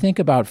did you think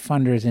about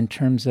funders in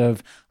terms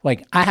of,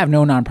 I have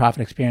no nonprofit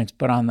experience,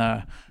 but on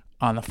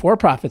the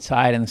for-profit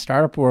side in the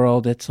startup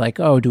world, it's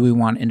do we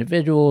want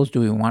individuals? Do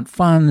we want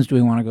funds? Do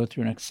we want to go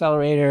through an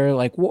accelerator?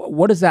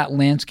 What does that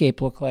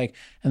landscape look like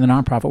in the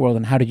nonprofit world,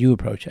 and how did you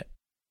approach it?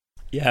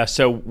 Yeah,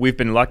 so we've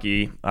been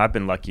lucky. I've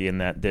been lucky in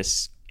that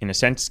this, in a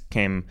sense,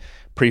 came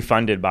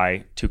pre-funded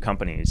by two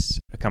companies,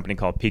 a company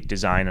called Peak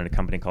Design and a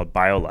company called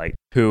BioLite,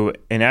 who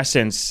in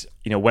essence,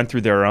 went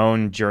through their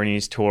own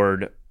journeys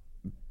toward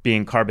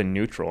being carbon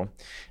neutral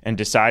and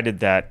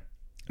decided that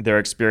their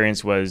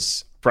experience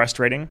was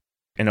frustrating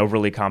and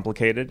overly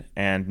complicated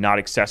and not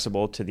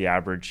accessible to the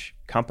average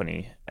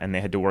company. And they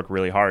had to work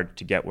really hard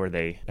to get where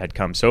they had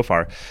come so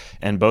far.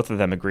 And both of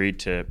them agreed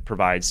to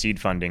provide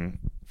seed funding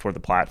for the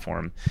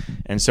platform.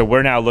 And so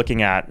we're now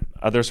looking at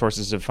other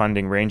sources of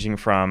funding, ranging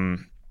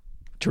from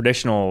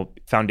traditional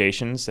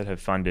foundations that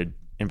have funded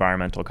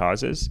environmental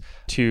causes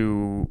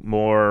to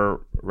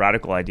more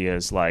radical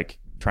ideas like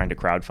trying to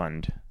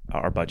crowdfund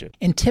our budget.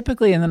 And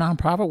typically in the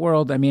nonprofit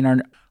world, are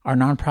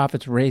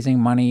nonprofits raising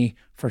money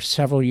for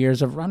several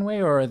years of runway,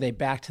 or are they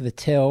back to the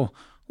till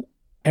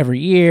every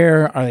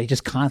year? Are they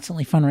just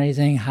constantly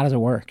fundraising? How does it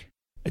work?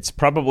 It's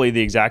probably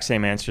the exact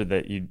same answer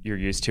that you're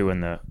used to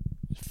in the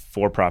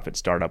for-profit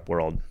startup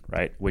world,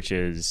 right? Which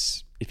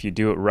is, if you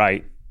do it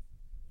right,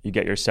 you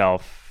get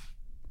yourself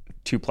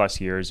 2+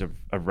 years of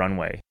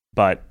runway.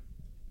 But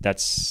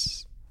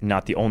that's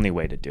not the only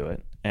way to do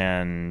it.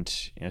 And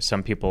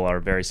some people are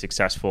very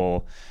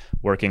successful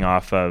working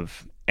off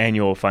of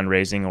annual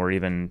fundraising or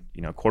even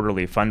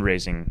quarterly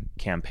fundraising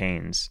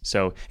campaigns.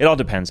 So it all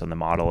depends on the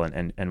model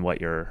and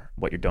what your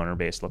donor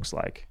base looks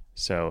like.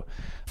 So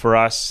for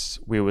us,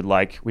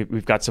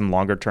 we've got some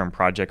longer term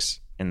projects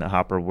in the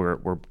hopper.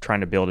 We're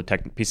trying to build a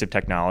piece of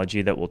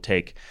technology that will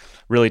take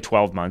really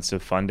 12 months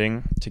of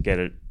funding to get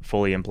it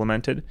fully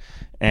implemented.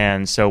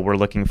 And so we're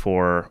looking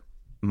for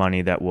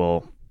money that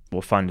will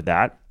fund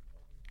that.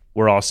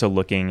 We're also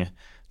looking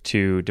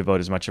to devote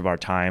as much of our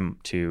time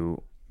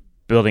to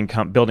building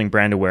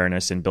brand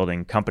awareness and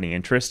building company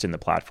interest in the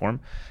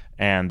platform.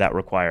 And that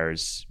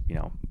requires,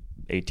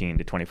 18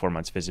 to 24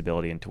 months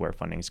visibility into where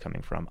funding is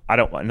coming from.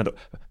 Let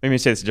me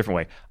say this a different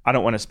way. I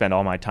don't want to spend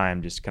all my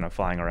time just kind of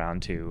flying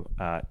around to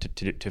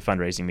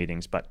fundraising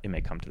meetings, but it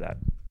may come to that.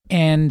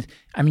 And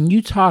I mean,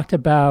 you talked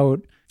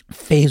about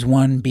phase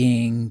one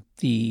being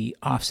the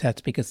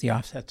offsets because the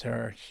offsets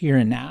are here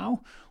and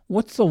now.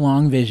 What's the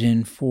long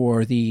vision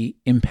for the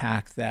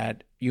impact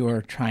that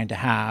you're trying to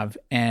have,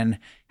 and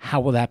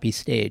how will that be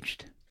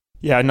staged?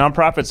 Yeah,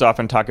 nonprofits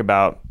often talk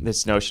about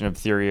this notion of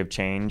theory of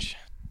change.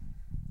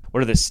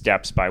 What are the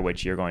steps by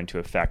which you're going to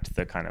affect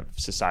the kind of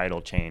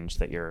societal change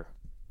that you're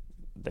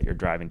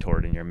driving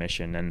toward in your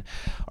mission? And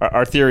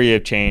our theory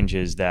of change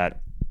is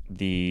that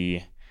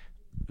the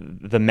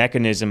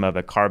mechanism of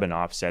a carbon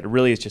offset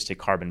really is just a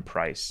carbon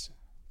price.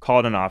 Call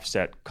it an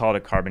offset, call it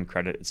a carbon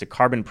credit. It's a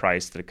carbon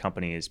price that a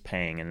company is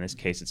paying. In this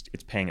case,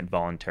 it's paying it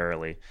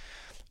voluntarily.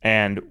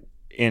 And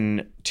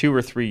in 2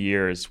 or 3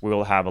 years,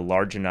 we'll have a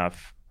large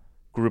enough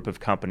group of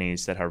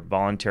companies that are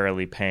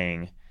voluntarily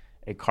paying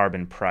a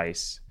carbon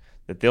price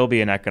that there'll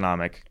be an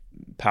economic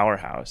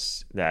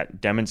powerhouse that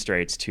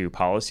demonstrates to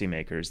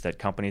policymakers that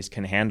companies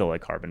can handle a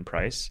carbon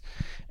price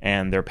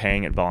and they're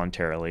paying it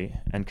voluntarily.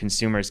 And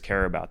consumers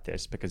care about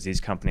this because these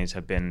companies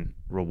have been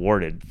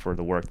rewarded for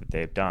the work that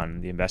they've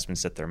done, the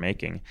investments that they're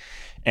making.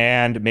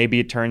 And maybe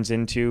it turns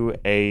into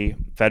a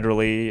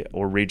federally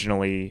or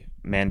regionally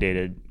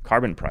mandated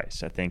carbon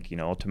price. I think,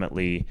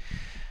 ultimately,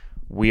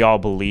 we all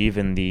believe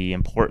in the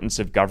importance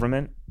of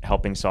government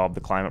helping solve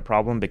the climate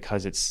problem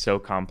because it's so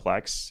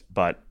complex,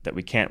 but that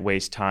we can't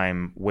waste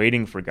time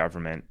waiting for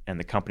government, and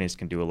the companies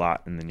can do a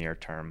lot in the near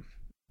term.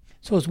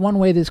 So is one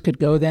way this could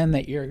go then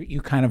that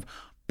you kind of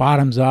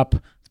bottoms up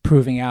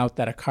proving out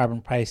that a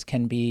carbon price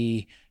can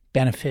be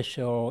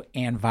beneficial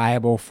and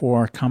viable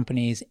for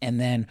companies, and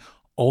then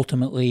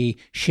ultimately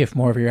shift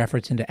more of your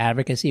efforts into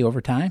advocacy over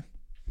time?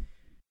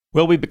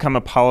 Will we become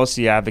a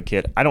policy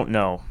advocate? I don't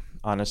know.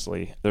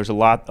 Honestly, there's a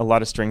lot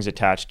of strings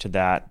attached to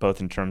that,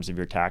 both in terms of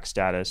your tax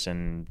status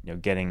and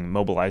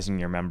mobilizing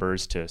your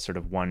members to sort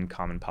of one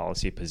common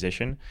policy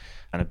position.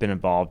 And I've been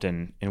involved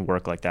in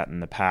work like that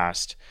in the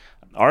past.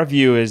 Our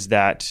view is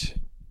that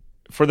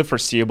for the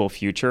foreseeable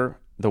future,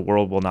 the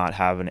world will not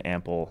have an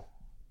ample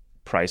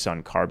price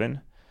on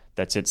carbon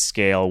that's at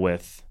scale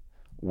with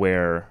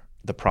where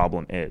the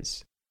problem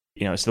is.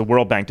 So the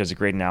World Bank does a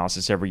great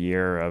analysis every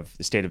year of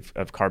the state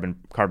of carbon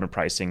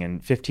pricing,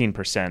 and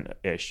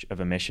 15%-ish of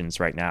emissions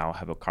right now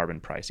have a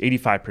carbon price.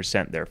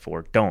 85%,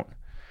 therefore, don't.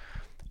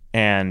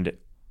 And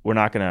we're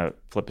not going to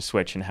flip a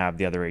switch and have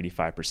the other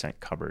 85%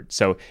 covered.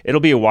 So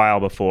it'll be a while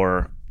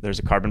before there's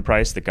a carbon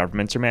price that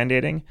governments are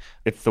mandating.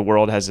 If the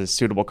world has a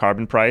suitable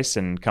carbon price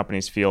and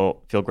companies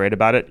feel great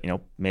about it,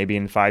 maybe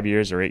in 5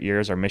 years or 8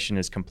 years, our mission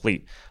is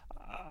complete.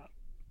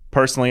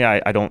 Personally,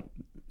 I don't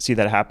see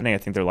that happening. I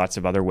think there are lots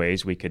of other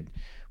ways we could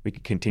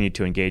continue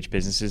to engage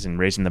businesses and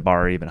raising the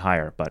bar even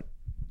higher, but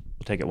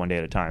we'll take it one day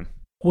at a time.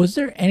 Was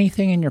there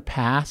anything in your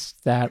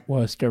past that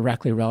was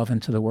directly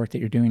relevant to the work that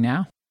you're doing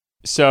now?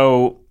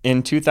 So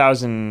in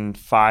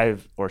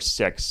 2005 or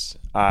 6,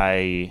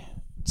 I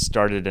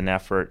started an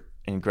effort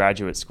in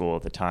graduate school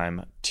at the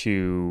time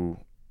to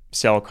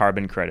sell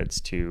carbon credits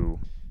to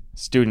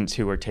students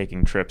who were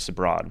taking trips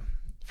abroad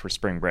for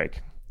spring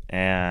break.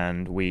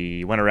 And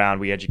we went around,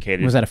 we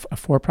educated. Was that a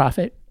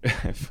for-profit?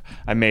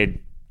 I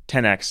made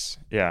 10x.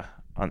 Yeah.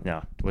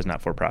 No, it was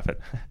not for-profit.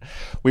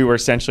 We were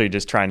essentially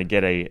just trying to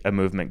get a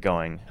movement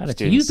going.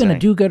 You've been a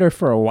do-gooder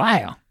for a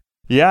while.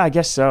 Yeah, I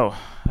guess so.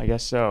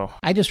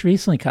 I just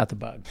recently caught the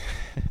bug.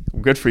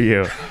 Good for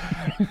you.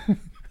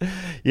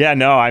 Yeah,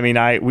 no, I mean,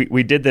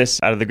 we did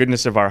this out of the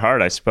goodness of our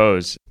heart, I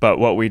suppose. But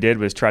what we did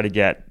was try to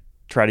get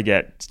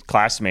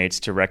classmates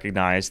to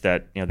recognize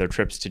that their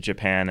trips to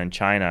Japan and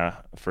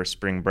China for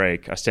spring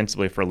break,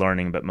 ostensibly for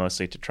learning, but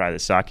mostly to try the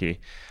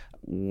sake,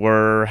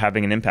 were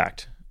having an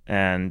impact.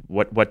 And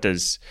what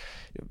does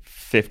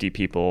 50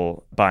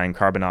 people buying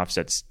carbon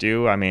offsets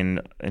do? I mean,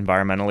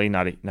 environmentally,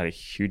 not a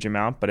huge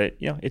amount, but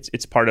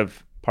it's part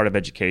of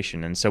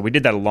education. And so we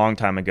did that a long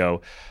time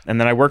ago.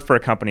 And then I worked for a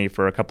company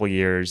for a couple of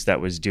years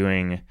that was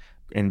doing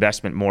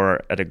investment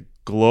more at a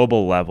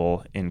global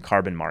level in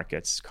carbon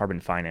markets, carbon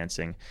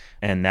financing.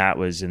 And that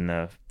was in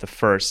the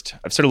first,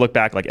 I've sort of looked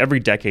back, like every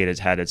decade has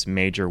had its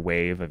major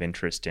wave of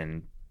interest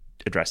in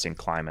addressing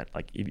climate,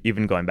 like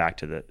even going back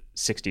to the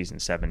 60s and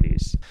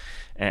 70s.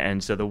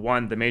 And so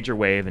the major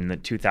wave in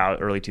the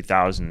early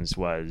 2000s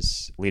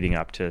was leading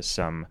up to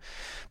some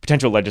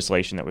potential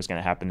legislation that was going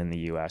to happen in the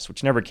US,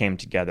 which never came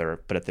together.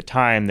 But at the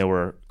time, there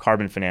were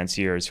carbon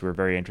financiers who were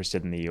very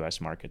interested in the US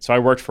market. So I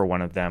worked for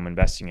one of them,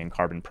 investing in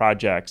carbon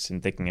projects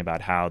and thinking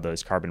about how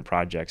those carbon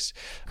projects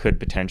could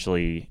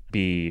potentially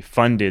be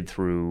funded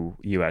through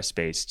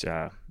US-based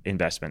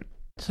investment.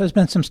 So there's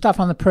been some stuff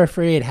on the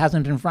periphery. It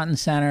hasn't been front and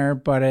center,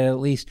 but at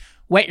least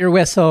wet your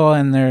whistle.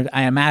 And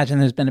I imagine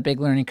there's been a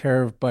big learning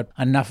curve, but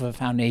enough of a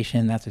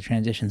foundation that the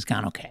transition's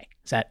gone okay.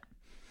 Did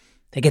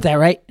I get that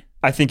right?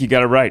 I think you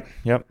got it right.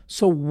 Yep.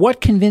 So what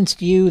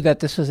convinced you that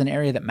this was an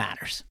area that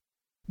matters?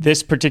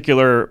 This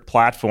particular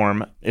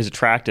platform is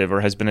attractive, or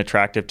has been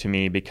attractive to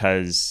me,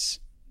 because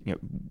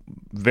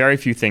very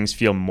few things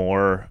feel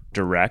more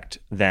direct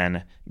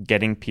than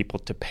getting people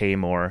to pay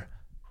more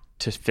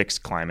to fix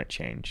climate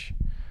change.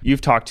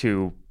 You've talked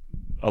to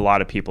a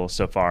lot of people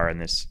so far in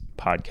this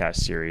podcast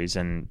series,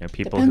 and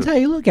people. Depends how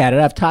you look at it.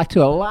 I've talked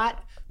to a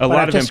lot of important people. But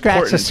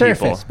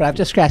I've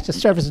just scratched the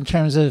surface in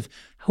terms of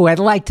who I'd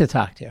like to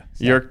talk to.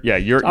 So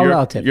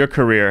your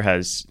career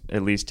has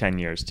at least 10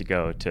 years to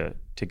go to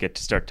get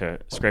to start to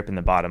scrape in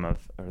the bottom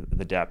of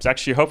the depths.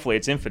 Actually, hopefully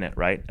it's infinite,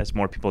 right? As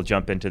more people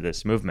jump into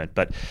this movement.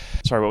 But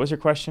sorry, what was your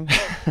question?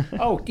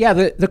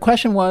 The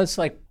question was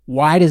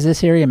why does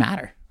this area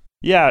matter?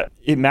 Yeah,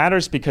 it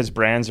matters because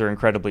brands are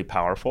incredibly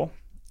powerful,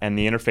 and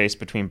the interface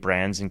between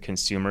brands and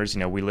consumers,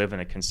 we live in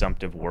a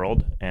consumptive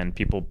world, and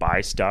people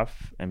buy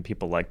stuff, and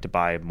people like to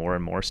buy more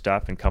and more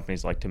stuff, and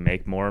companies like to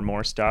make more and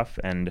more stuff.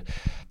 And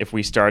if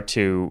we start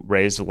to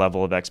raise the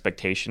level of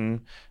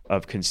expectation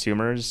of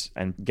consumers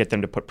and get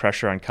them to put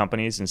pressure on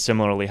companies, and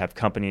similarly have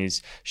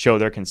companies show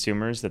their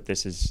consumers that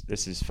this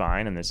is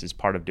fine and this is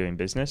part of doing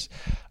business,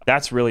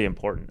 that's really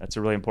important. That's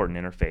a really important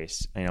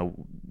interface.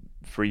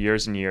 For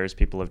years and years,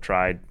 people have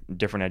tried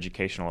different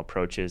educational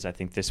approaches. I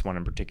think this one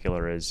in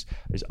particular is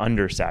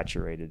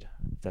undersaturated,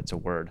 if that's a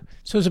word.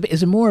 So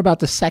is it more about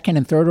the second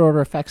and third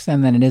order effects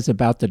then than it is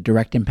about the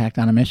direct impact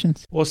on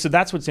emissions? Well, so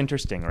that's what's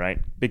interesting,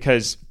 right?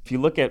 Because if you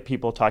look at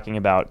people talking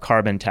about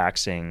carbon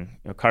taxing,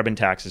 carbon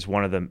tax is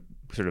one of the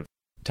sort of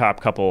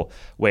top couple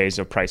ways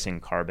of pricing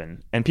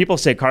carbon. And people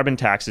say carbon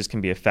taxes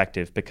can be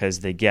effective because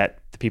they get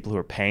the people who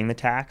are paying the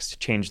tax to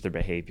change their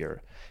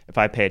behavior. If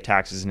I pay a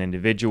tax as an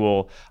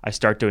individual, I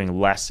start doing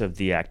less of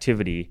the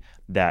activity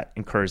that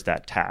incurs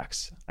that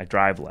tax. I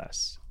drive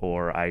less,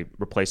 or I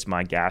replace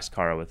my gas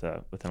car with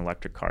an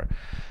electric car.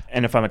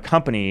 And if I'm a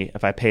company,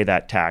 if I pay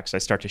that tax, I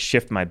start to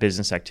shift my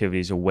business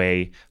activities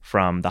away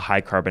from the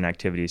high carbon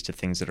activities to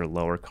things that are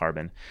lower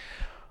carbon.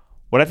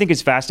 What I think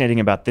is fascinating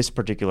about this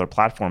particular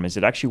platform is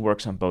it actually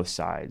works on both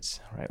sides,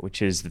 right?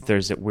 Which is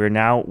that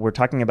we're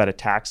talking about a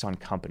tax on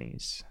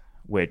companies,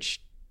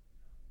 which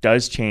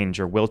does change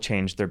or will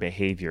change their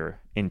behavior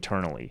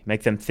internally,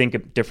 make them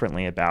think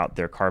differently about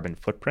their carbon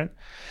footprint.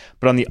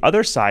 But on the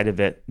other side of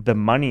it, the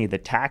money, the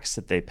tax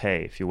that they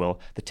pay, if you will,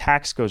 the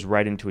tax goes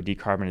right into a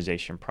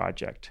decarbonization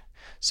project.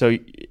 So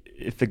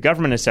if the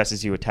government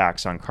assesses you a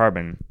tax on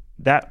carbon,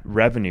 that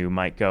revenue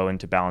might go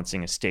into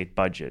balancing a state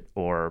budget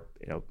or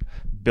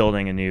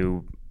building a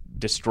new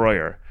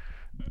destroyer,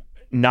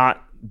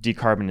 not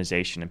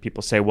decarbonization. And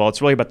people say, well,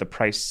 it's really about the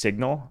price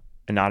signal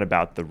and not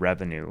about the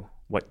revenue,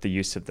 what the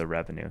use of the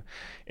revenue.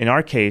 In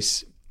our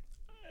case,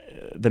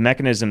 the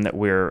mechanism that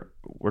we're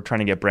trying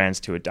to get brands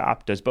to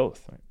adopt does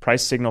both, right?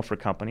 Price signal for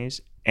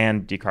companies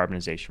and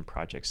decarbonization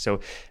projects. So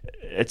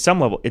at some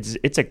level,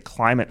 it's a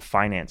climate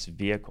finance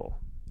vehicle.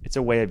 It's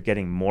a way of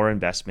getting more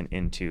investment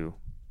into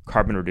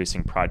carbon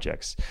reducing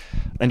projects.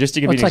 And just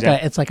to give you an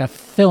example, it's like a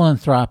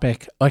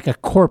philanthropic, like a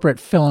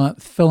corporate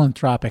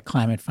philanthropic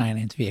climate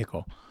finance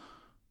vehicle.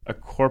 A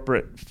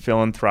corporate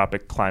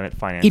philanthropic climate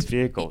finance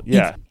vehicle.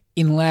 Yeah.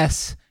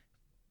 Unless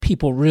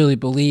people really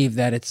believe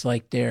that it's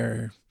like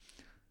their,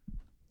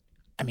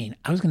 I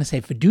was going to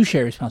say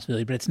fiduciary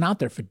responsibility, but it's not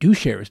their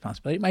fiduciary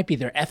responsibility. It might be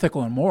their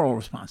ethical and moral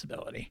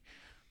responsibility.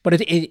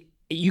 But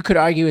you could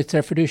argue it's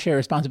their fiduciary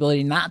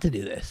responsibility not to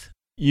do this.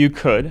 You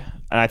could.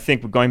 And I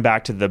think going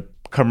back to the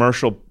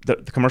commercial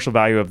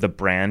value of the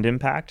brand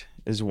impact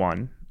is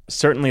one.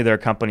 Certainly there are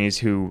companies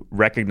who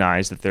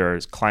recognize that there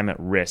is climate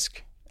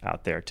risk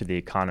out there to the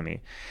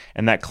economy,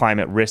 and that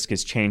climate risk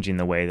is changing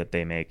the way that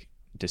they make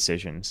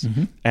decisions.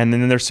 Mm-hmm. And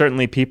then there's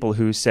certainly people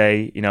who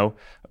say,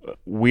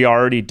 we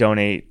already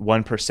donate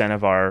 1%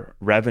 of our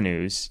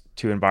revenues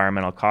to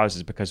environmental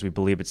causes because we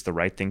believe it's the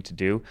right thing to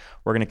do.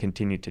 We're going to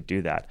continue to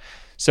do that.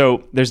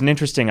 So there's an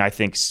interesting, I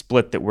think,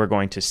 split that we're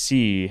going to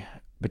see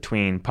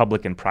between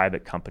public and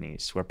private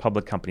companies, where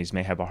public companies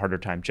may have a harder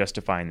time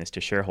justifying this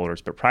to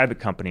shareholders, but private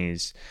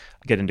companies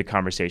get into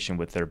conversation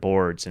with their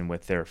boards and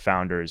with their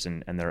founders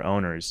and their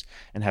owners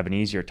and have an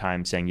easier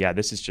time saying, yeah,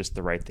 this is just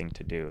the right thing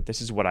to do.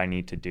 This is what I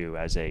need to do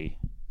as a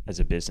as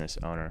a business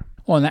owner.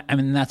 Well,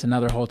 and that's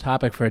another whole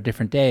topic for a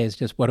different day, is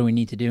just what do we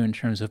need to do in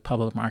terms of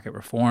public market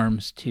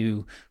reforms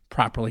to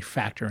properly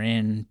factor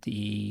in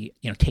the,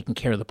 taking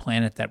care of the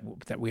planet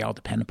that we all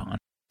depend upon.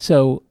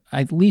 So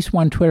at least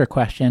one Twitter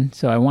question,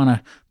 so I want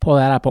to pull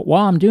that up. But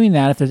while I'm doing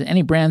that, if there's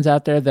any brands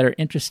out there that are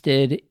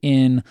interested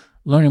in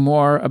learning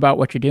more about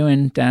what you're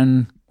doing,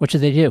 then what should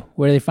they do?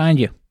 Where do they find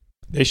you?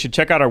 They should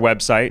check out our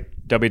website,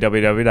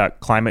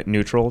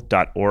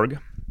 www.climateneutral.org.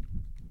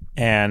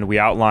 And we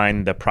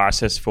outline the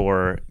process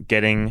for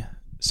getting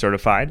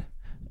certified.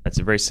 That's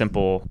a very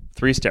simple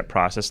 3-step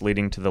process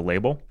leading to the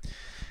label.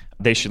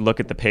 They should look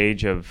at the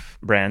page of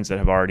brands that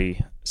have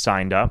already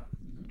signed up,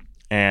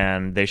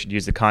 and they should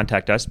use the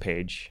Contact Us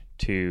page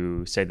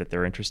to say that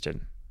they're interested.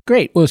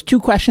 Great. Well, there's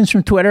 2 questions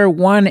from Twitter.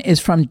 One is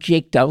from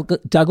Jake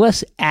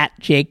Douglas, at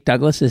Jake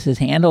Douglas is his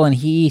handle, and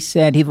he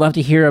said he'd love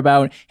to hear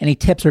about any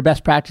tips or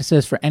best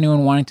practices for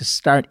anyone wanting to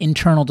start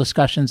internal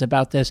discussions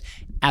about this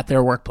at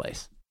their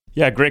workplace.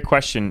 Yeah, great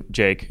question,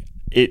 Jake.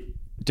 It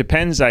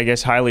depends, I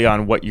guess, highly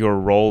on what your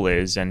role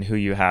is and who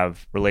you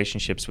have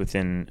relationships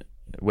within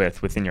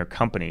your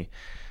company.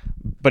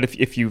 But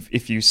if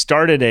you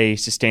started a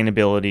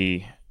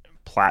sustainability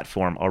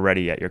platform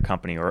already at your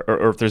company, or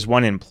if there's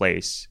one in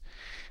place,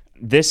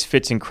 this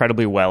fits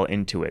incredibly well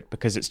into it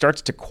because it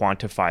starts to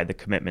quantify the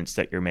commitments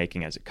that you're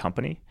making as a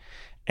company.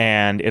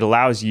 And it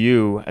allows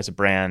you as a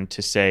brand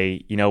to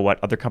say, you know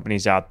what, other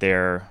companies out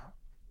there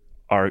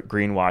are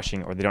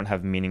greenwashing or they don't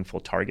have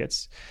meaningful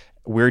targets.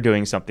 We're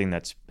doing something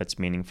that's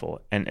meaningful.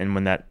 And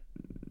when that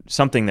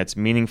something that's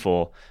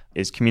meaningful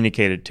is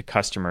communicated to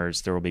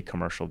customers, there will be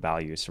commercial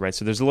values, right?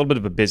 So there's a little bit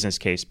of a business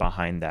case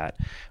behind that,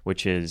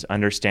 which is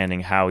understanding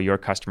how your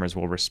customers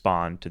will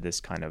respond to this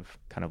kind of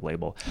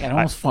label. Yeah, it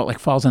almost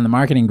falls in the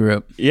marketing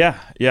group.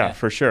 Yeah,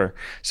 for sure.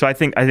 So I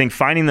think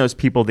finding those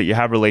people that you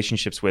have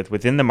relationships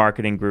within the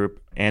marketing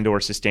group and or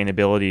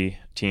sustainability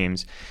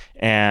teams,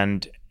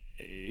 and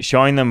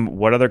showing them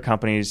what other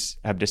companies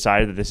have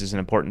decided that this is an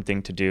important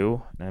thing to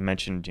do. And I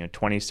mentioned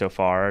 20 so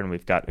far, and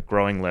we've got a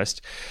growing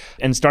list.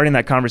 And starting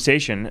that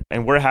conversation,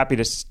 and we're happy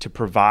to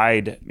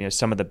provide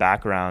some of the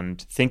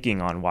background thinking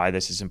on why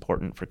this is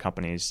important for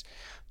companies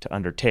to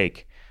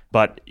undertake.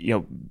 But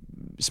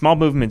small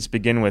movements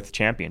begin with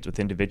champions, with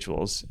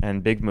individuals,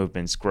 and big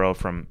movements grow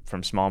from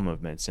small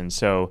movements. And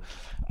so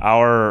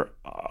our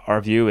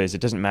view is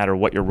it doesn't matter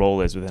what your role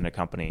is within a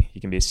company.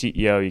 You can be a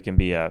CEO, you can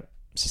be a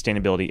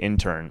sustainability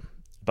intern.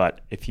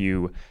 But if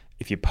you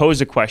pose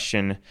a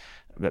question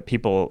that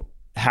people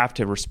have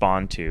to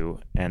respond to,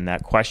 and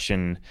that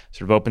question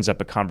sort of opens up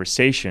a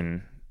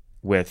conversation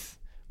with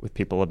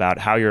people about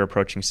how you're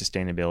approaching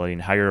sustainability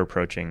and how you're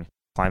approaching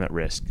climate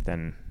risk,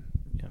 then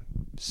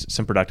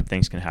some productive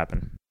things can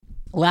happen.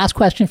 Last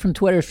question from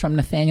Twitter is from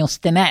Nathaniel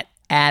Stinnett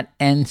at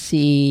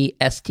NCSTINN,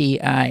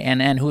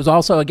 who was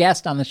also a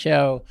guest on the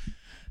show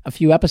a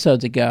few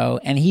episodes ago,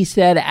 and he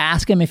said,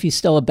 ask him if he's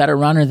still a better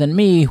runner than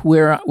me. We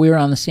were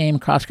on the same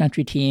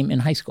cross-country team in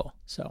high school.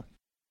 So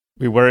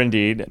we were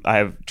indeed. I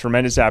have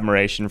tremendous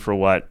admiration for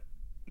what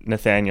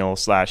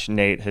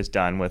Nathaniel/Nate has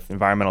done with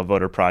Environmental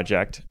Voter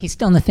Project. He's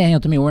still Nathaniel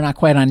to me. We're not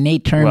quite on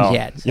Nate terms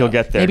yet. So you'll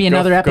get there. Maybe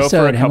another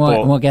episode and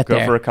we'll get there.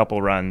 Go for a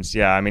couple runs.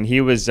 Yeah, I mean,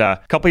 he was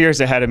a couple years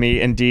ahead of me.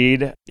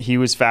 Indeed, he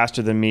was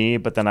faster than me,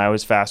 but then I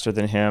was faster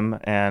than him.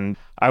 And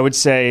I would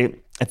say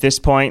at this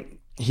point,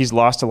 he's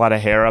lost a lot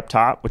of hair up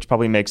top, which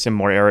probably makes him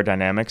more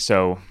aerodynamic.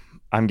 So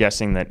I'm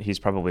guessing that he's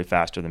probably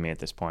faster than me at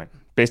this point,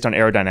 based on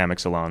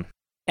aerodynamics alone.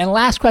 And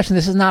last question,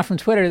 this is not from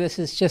Twitter. This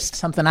is just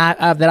something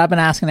that I've been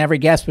asking every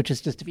guest, which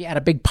is just if you had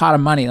a big pot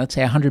of money, let's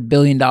say $100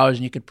 billion, and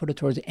you could put it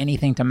towards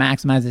anything to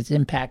maximize its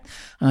impact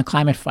on the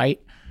climate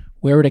fight,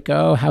 where would it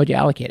go? How would you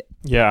allocate it?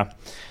 Yeah.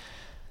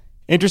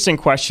 Interesting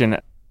question.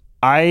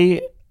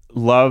 I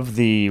love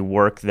the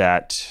work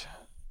that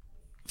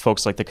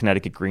folks like the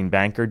Connecticut Green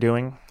Bank are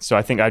doing. So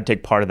I think I'd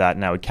take part of that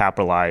and I would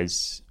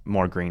capitalize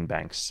more green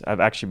banks. I've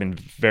actually been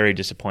very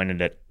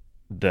disappointed at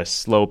the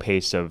slow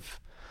pace of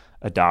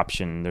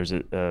adoption. There's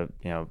a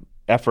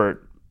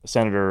effort, a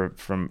senator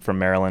from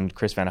Maryland,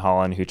 Chris Van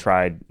Hollen, who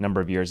tried a number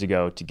of years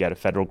ago to get a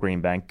federal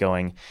green bank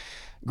going.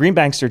 Green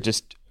banks are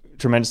just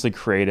tremendously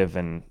creative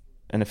and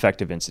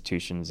effective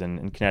institutions,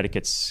 and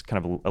Connecticut's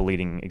kind of a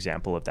leading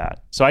example of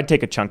that. So I'd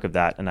take a chunk of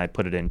that and I'd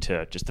put it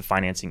into just the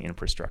financing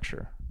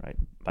infrastructure, right,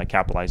 by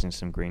capitalizing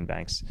some green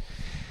banks.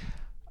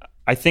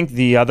 I think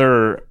the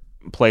other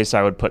place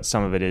I would put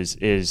some of it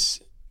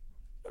is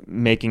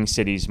making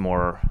cities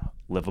more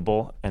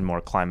livable and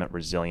more climate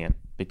resilient,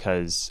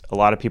 because a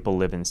lot of people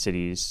live in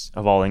cities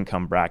of all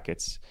income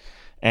brackets,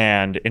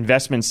 and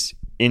investments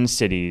in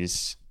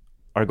cities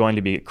are going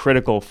to be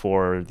critical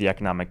for the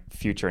economic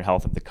future and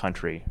health of the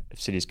country.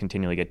 If cities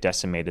continually get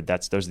decimated,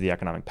 those are the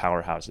economic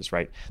powerhouses,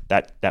 right?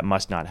 That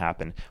must not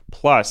happen.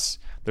 Plus,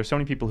 there's so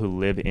many people who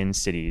live in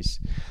cities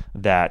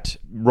that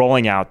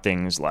rolling out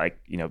things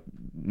like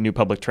new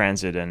public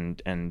transit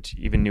and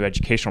even new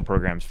educational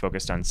programs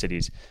focused on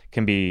cities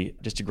can be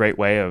just a great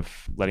way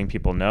of letting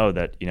people know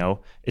that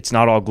it's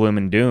not all gloom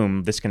and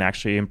doom. This can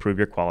actually improve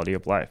your quality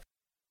of life.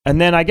 And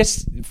then I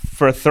guess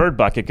for a third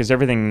bucket, because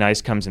everything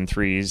nice comes in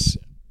threes,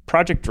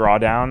 Project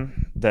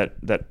Drawdown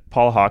that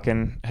Paul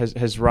Hawken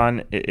has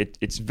run,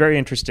 it's very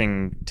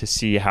interesting to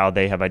see how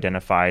they have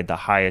identified the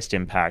highest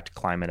impact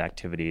climate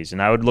activities.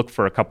 And I would look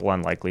for a couple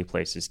unlikely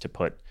places to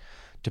put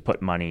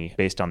money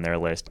based on their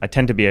list. I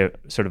tend to be a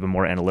sort of a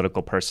more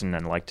analytical person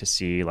and like to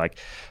see like,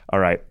 all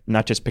right,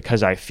 not just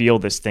because I feel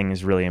this thing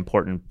is really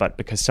important, but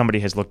because somebody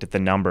has looked at the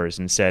numbers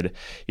and said,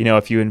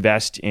 if you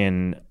invest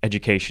in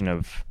education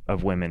of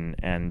women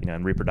and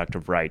and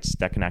reproductive rights,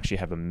 that can actually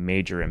have a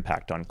major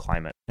impact on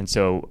climate. And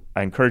so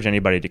I encourage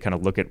anybody to kind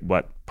of look at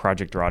what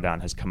Project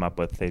Drawdown has come up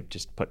with. They've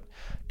just put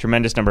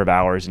tremendous number of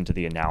hours into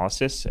the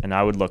analysis. And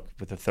I would look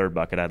with the third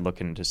bucket, I'd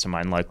look into some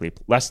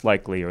less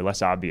likely or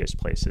less obvious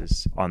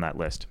places on that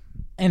list.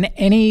 And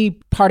any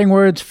parting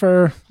words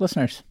for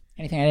listeners?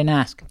 Anything I didn't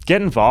ask?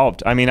 Get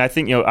involved. I mean, I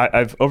think,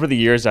 I've over the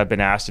years, I've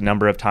been asked a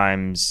number of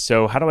times,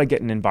 so how do I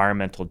get an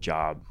environmental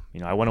job?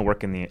 I want to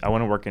work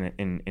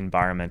in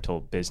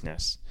environmental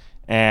business.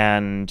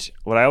 And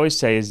what I always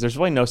say is there's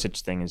really no such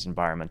thing as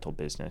environmental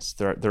business.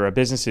 There are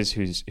businesses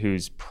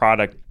whose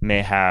product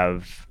may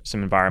have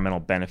some environmental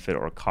benefit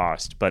or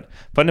cost, but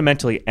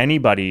fundamentally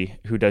anybody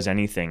who does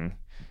anything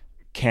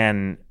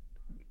can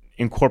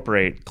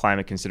incorporate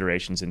climate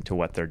considerations into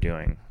what they're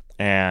doing.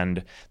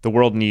 And the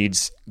world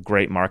needs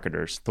great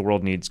marketers. The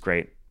world needs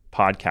great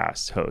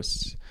podcast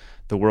hosts.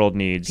 The world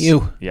needs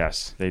you.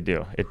 Yes, they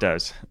do. It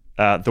does.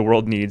 The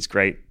world needs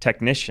great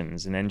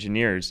technicians and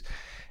engineers.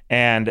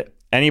 And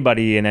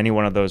anybody in any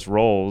one of those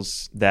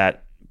roles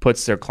that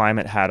puts their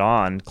climate hat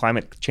on,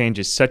 climate change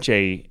is such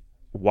a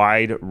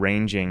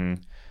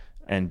wide-ranging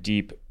and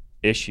deep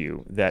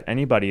issue that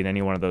anybody in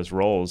any one of those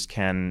roles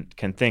can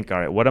think, all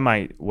right, what am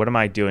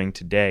I doing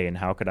today, and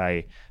how could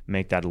I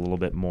make that a little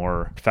bit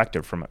more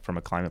effective from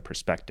a climate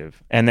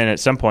perspective? And then at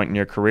some point in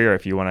your career,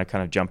 if you want to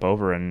kind of jump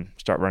over and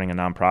start running a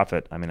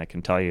nonprofit, I mean, I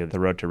can tell you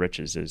the road to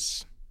riches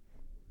is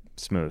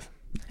smooth.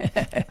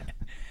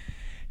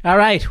 All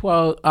right.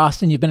 Well,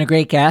 Austin, you've been a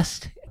great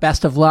guest.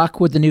 Best of luck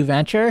with the new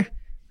venture.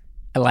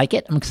 I like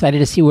it. I'm excited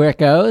to see where it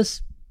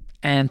goes.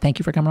 And thank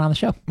you for coming on the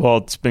show. Well,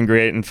 it's been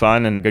great and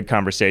fun and good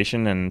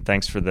conversation. And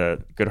thanks for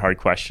the good, hard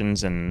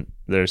questions. And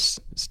there's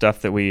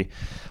stuff that we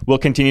will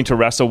continue to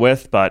wrestle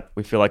with, but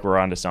we feel like we're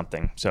onto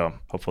something. So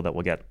hopeful that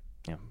we'll get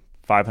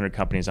 500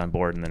 companies on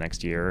board in the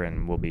next year,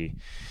 and we'll be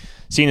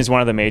seen as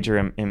one of the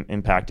major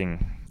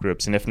impacting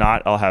groups. And if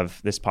not, I'll have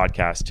this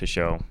podcast to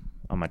show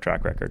on my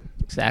track record.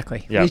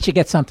 Exactly. Yep. At least you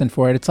get something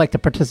for it. It's like the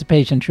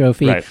participation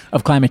trophy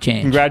of climate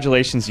change.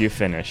 Congratulations, you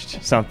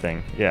finished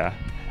something. Yeah.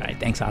 All right.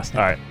 Thanks, Austin.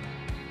 All right.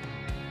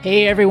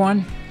 Hey,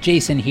 everyone.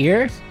 Jason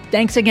here.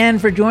 Thanks again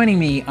for joining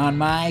me on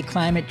my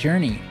climate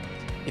journey.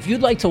 If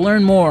you'd like to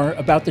learn more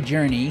about the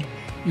journey,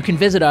 you can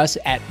visit us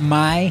at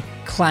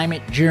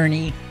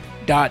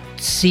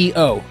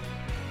myclimatejourney.co.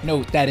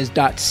 Note that is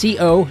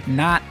 .co,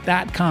 not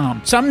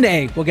 .com.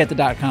 Someday we'll get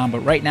the .com, but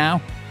right now,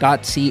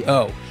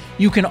 .co.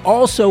 You can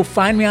also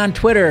find me on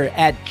Twitter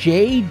at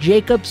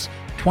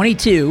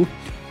jjacobs22,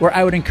 where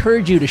I would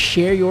encourage you to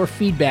share your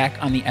feedback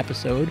on the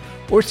episode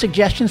or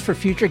suggestions for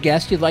future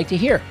guests you'd like to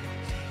hear.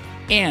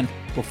 And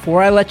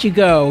before I let you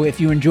go, if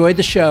you enjoyed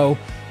the show,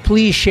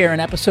 please share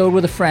an episode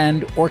with a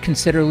friend or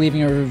consider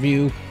leaving a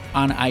review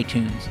on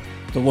iTunes.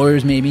 The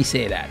lawyers made me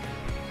say that.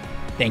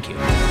 Thank you.